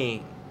Burger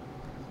King.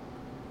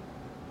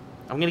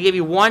 I'm going to give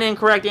you one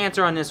incorrect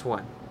answer on this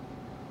one.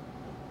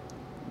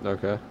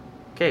 Okay.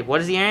 Okay,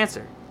 what is the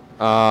answer?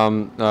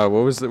 What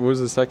was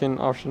the second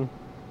option?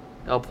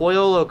 El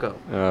Pollo Loco.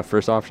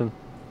 First option?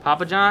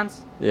 Papa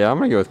John's? Yeah, I'm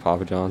gonna go with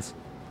Papa John's.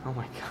 Oh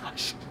my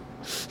gosh.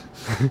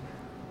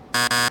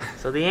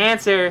 So the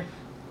answer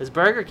is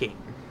Burger King.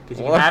 Because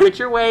you can have it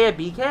your way at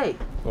BK.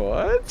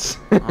 What?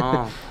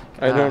 Oh,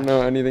 I don't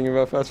know anything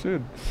about fast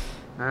food.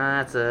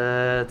 That's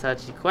a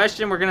touchy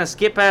question. We're going to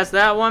skip past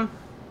that one.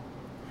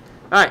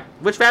 All right.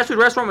 Which fast food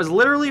restaurant was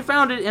literally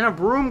founded in a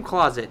broom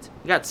closet?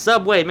 You got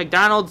Subway,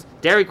 McDonald's,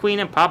 Dairy Queen,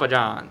 and Papa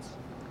John's.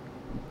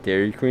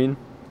 Dairy Queen?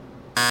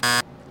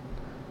 You're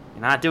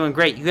not doing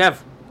great. You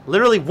have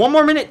literally 1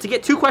 more minute to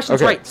get 2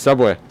 questions right.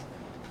 Subway.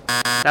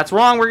 That's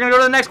wrong. We're going to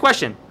go to the next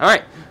question. All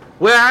right.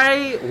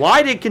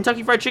 Why did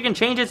Kentucky Fried Chicken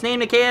change its name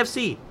to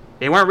KFC?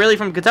 They weren't really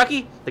from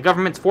Kentucky. The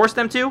government's forced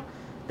them to.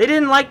 They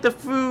didn't like the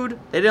food.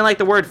 They didn't like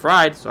the word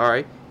fried,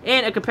 sorry.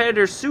 And a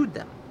competitor sued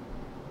them.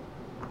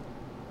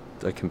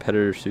 A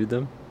competitor sued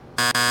them?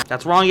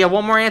 That's wrong. You have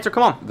 1 more answer.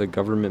 Come on. The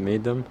government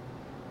made them?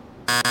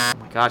 Oh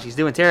my gosh, he's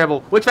doing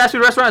terrible. Which fast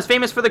food restaurant is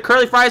famous for the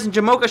curly fries and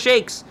Jamocha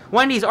shakes?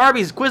 Wendy's,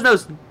 Arby's,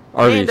 Quiznos,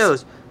 Arby's.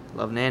 Nando's.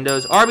 Love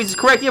Nando's. Arby's is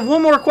correct. You have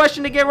 1 more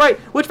question to get right.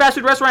 Which fast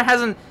food restaurant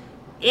has an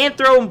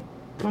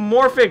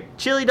anthropomorphic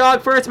chili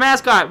dog for its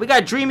mascot? We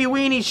got Dreamy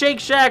Weenie, Shake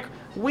Shack,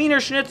 Wiener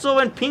Schnitzel,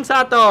 and Pink's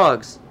Hot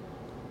Dogs.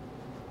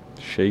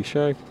 Shake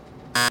Shack?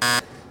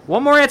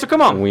 One more answer,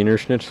 come on. Wiener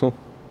Schnitzel?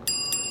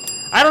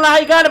 I don't know how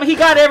he got it, but he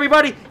got it,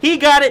 everybody. He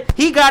got it.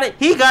 He got it.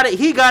 He got it.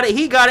 He got it.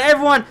 He got it.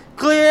 Everyone,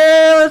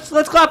 clear.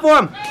 Let's clap for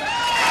him.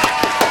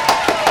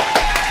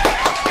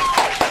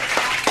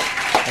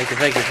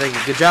 Thank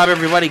you. Good job,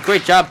 everybody.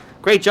 Great job.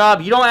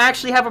 You don't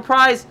actually have a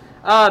prize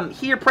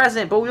here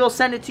present, but we will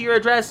send it to your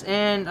address,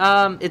 and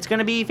it's going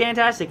to be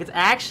fantastic. It's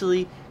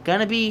actually going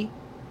to be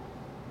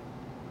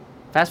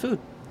fast food.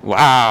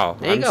 Wow.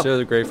 There you go. I'm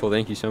so grateful.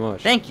 Thank you so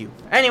much. Thank you.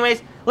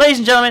 Anyways, ladies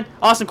and gentlemen,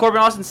 Austin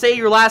Corbin. Austin, say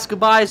your last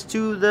goodbyes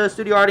to the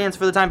studio audience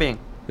for the time being.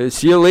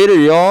 See you later,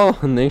 y'all.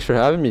 And thanks for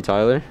having me,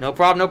 Tyler. No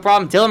problem.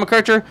 Dylan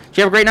McKercher, did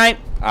you have a great night?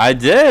 I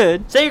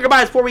did. Say your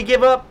goodbyes before we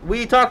give up.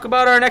 We talk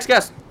about our next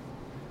guest.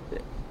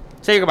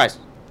 Say your goodbyes.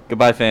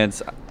 Goodbye,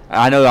 fans.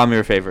 I know I'm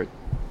your favorite.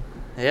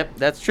 Yep,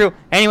 that's true.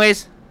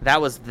 Anyways,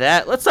 that was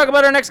that. Let's talk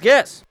about our next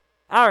guest.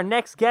 Our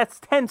next guest's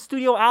 10th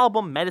studio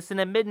album, Medicine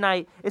at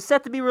Midnight, is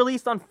set to be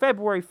released on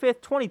February 5th,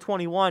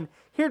 2021.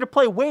 Here to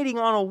play Waiting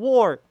on a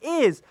War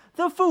is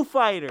the Foo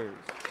Fighters.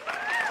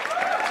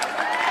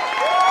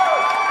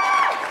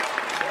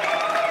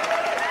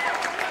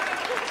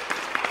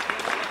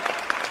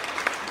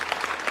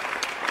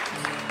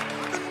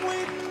 I've been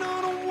waiting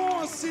on a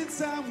war since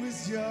I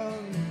was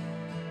young.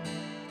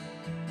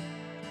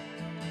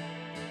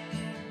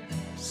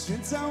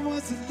 Since I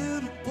was a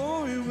little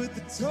boy with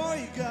a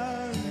toy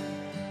gun.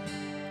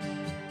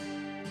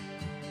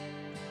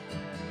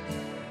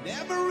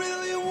 Never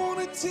really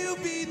wanted to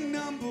be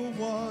number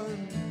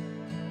one.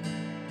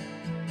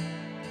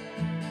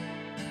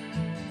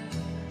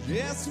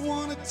 Just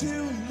wanted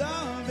to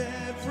love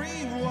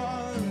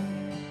everyone.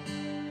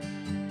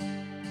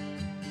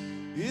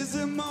 Is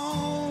there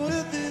more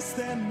to this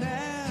than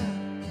that?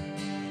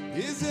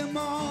 Is there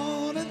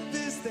more to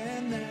this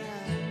than that?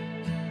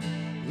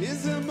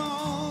 Is there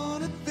more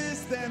to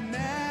this than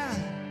that?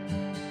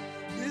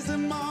 Is there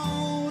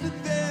more to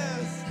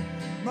this?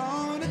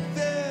 More to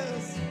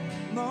this?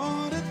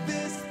 More to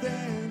this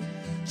than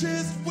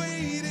just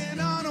waiting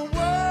on a world?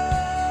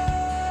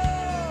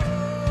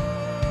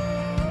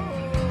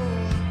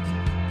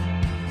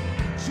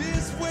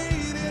 Just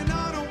waiting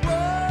on a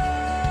world.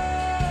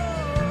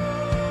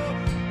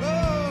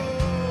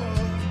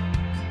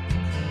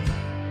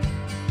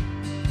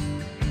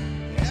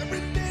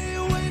 Every day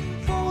waiting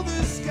for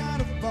the sky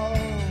to fall.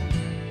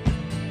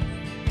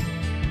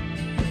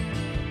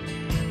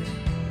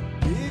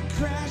 Big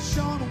crash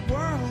on a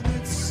world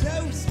that's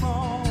so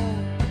small.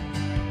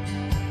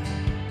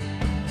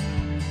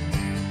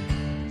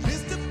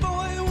 Just a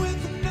boy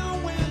with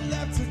nowhere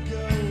left to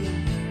go.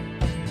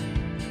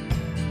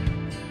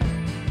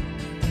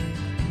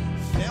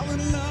 Fell in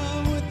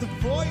love with the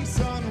voice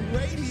on the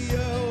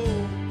radio.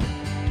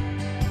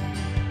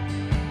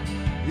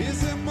 Is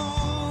there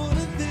more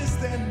to this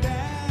than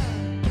that?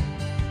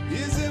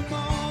 Is there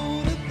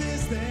more to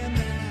this than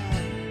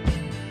that?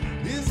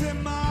 Is there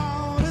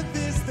more to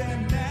this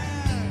than that?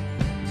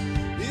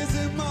 Is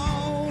there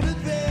more to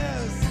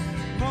this?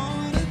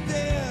 More to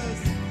this?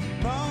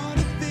 More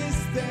to this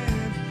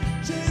than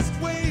just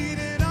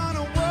waiting on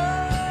a world?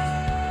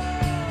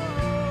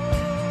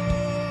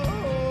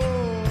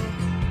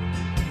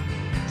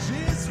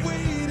 Just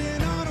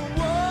waiting on a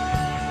world.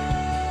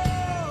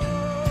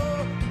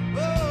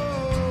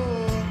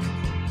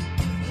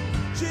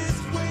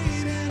 Just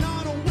waiting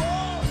on a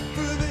world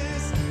for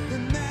this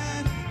and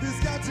that. There's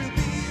got to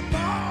be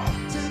more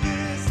to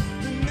this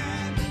than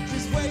that.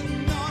 Just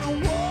waiting on a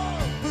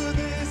world for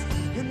this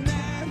and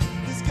that.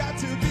 There's got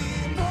to be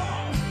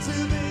more to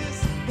this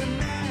than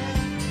that.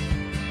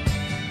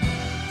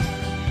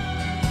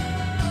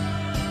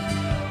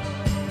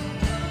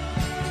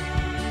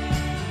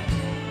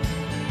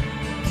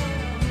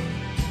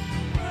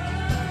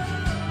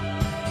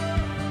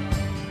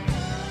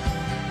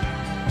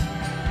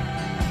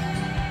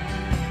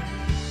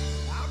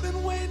 I've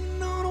been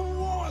waiting on a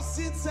war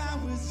since I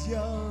was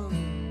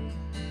young.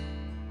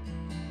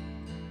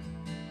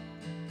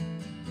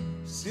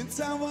 Since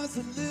I was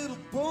a little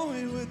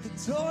boy with a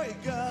toy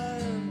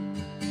gun.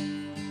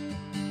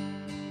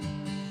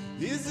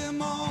 Is there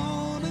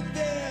more to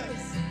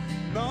this?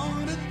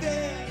 More to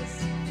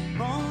this?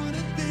 More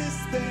to this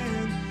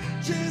than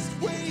just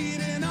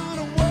waiting on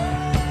a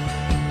world?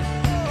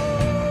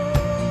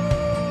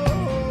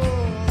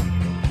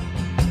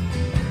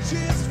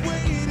 Just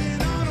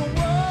waiting on a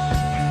world.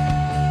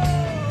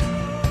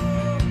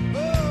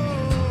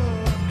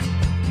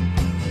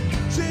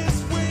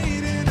 Just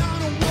waiting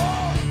on a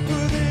world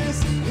for this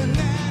and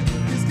that.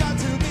 There's got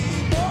to be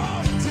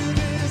more to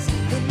this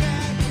and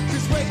that.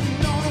 Just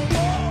waiting on a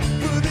world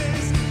for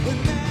this and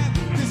that.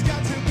 There's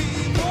got to be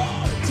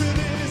more to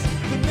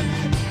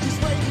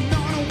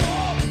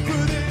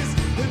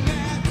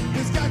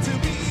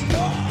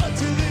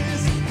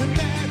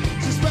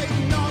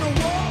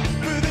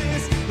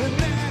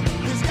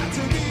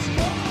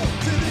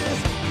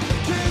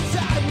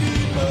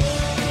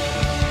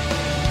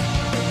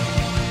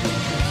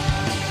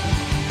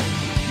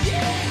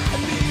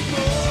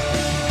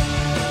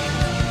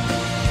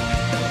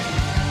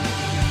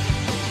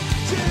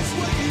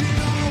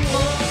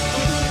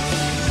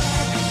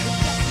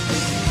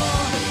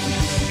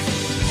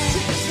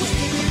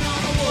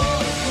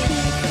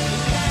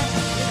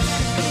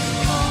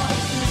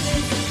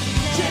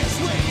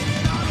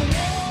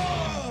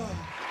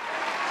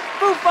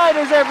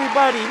Fighters,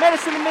 everybody.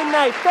 Medicine at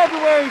Midnight,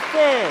 February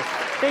 5th.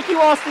 Thank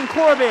you, Austin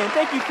Corbin.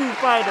 Thank you, Foo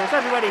Fighters.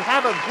 Everybody,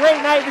 have a great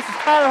night. This is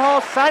Tyler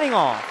Hall signing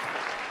off.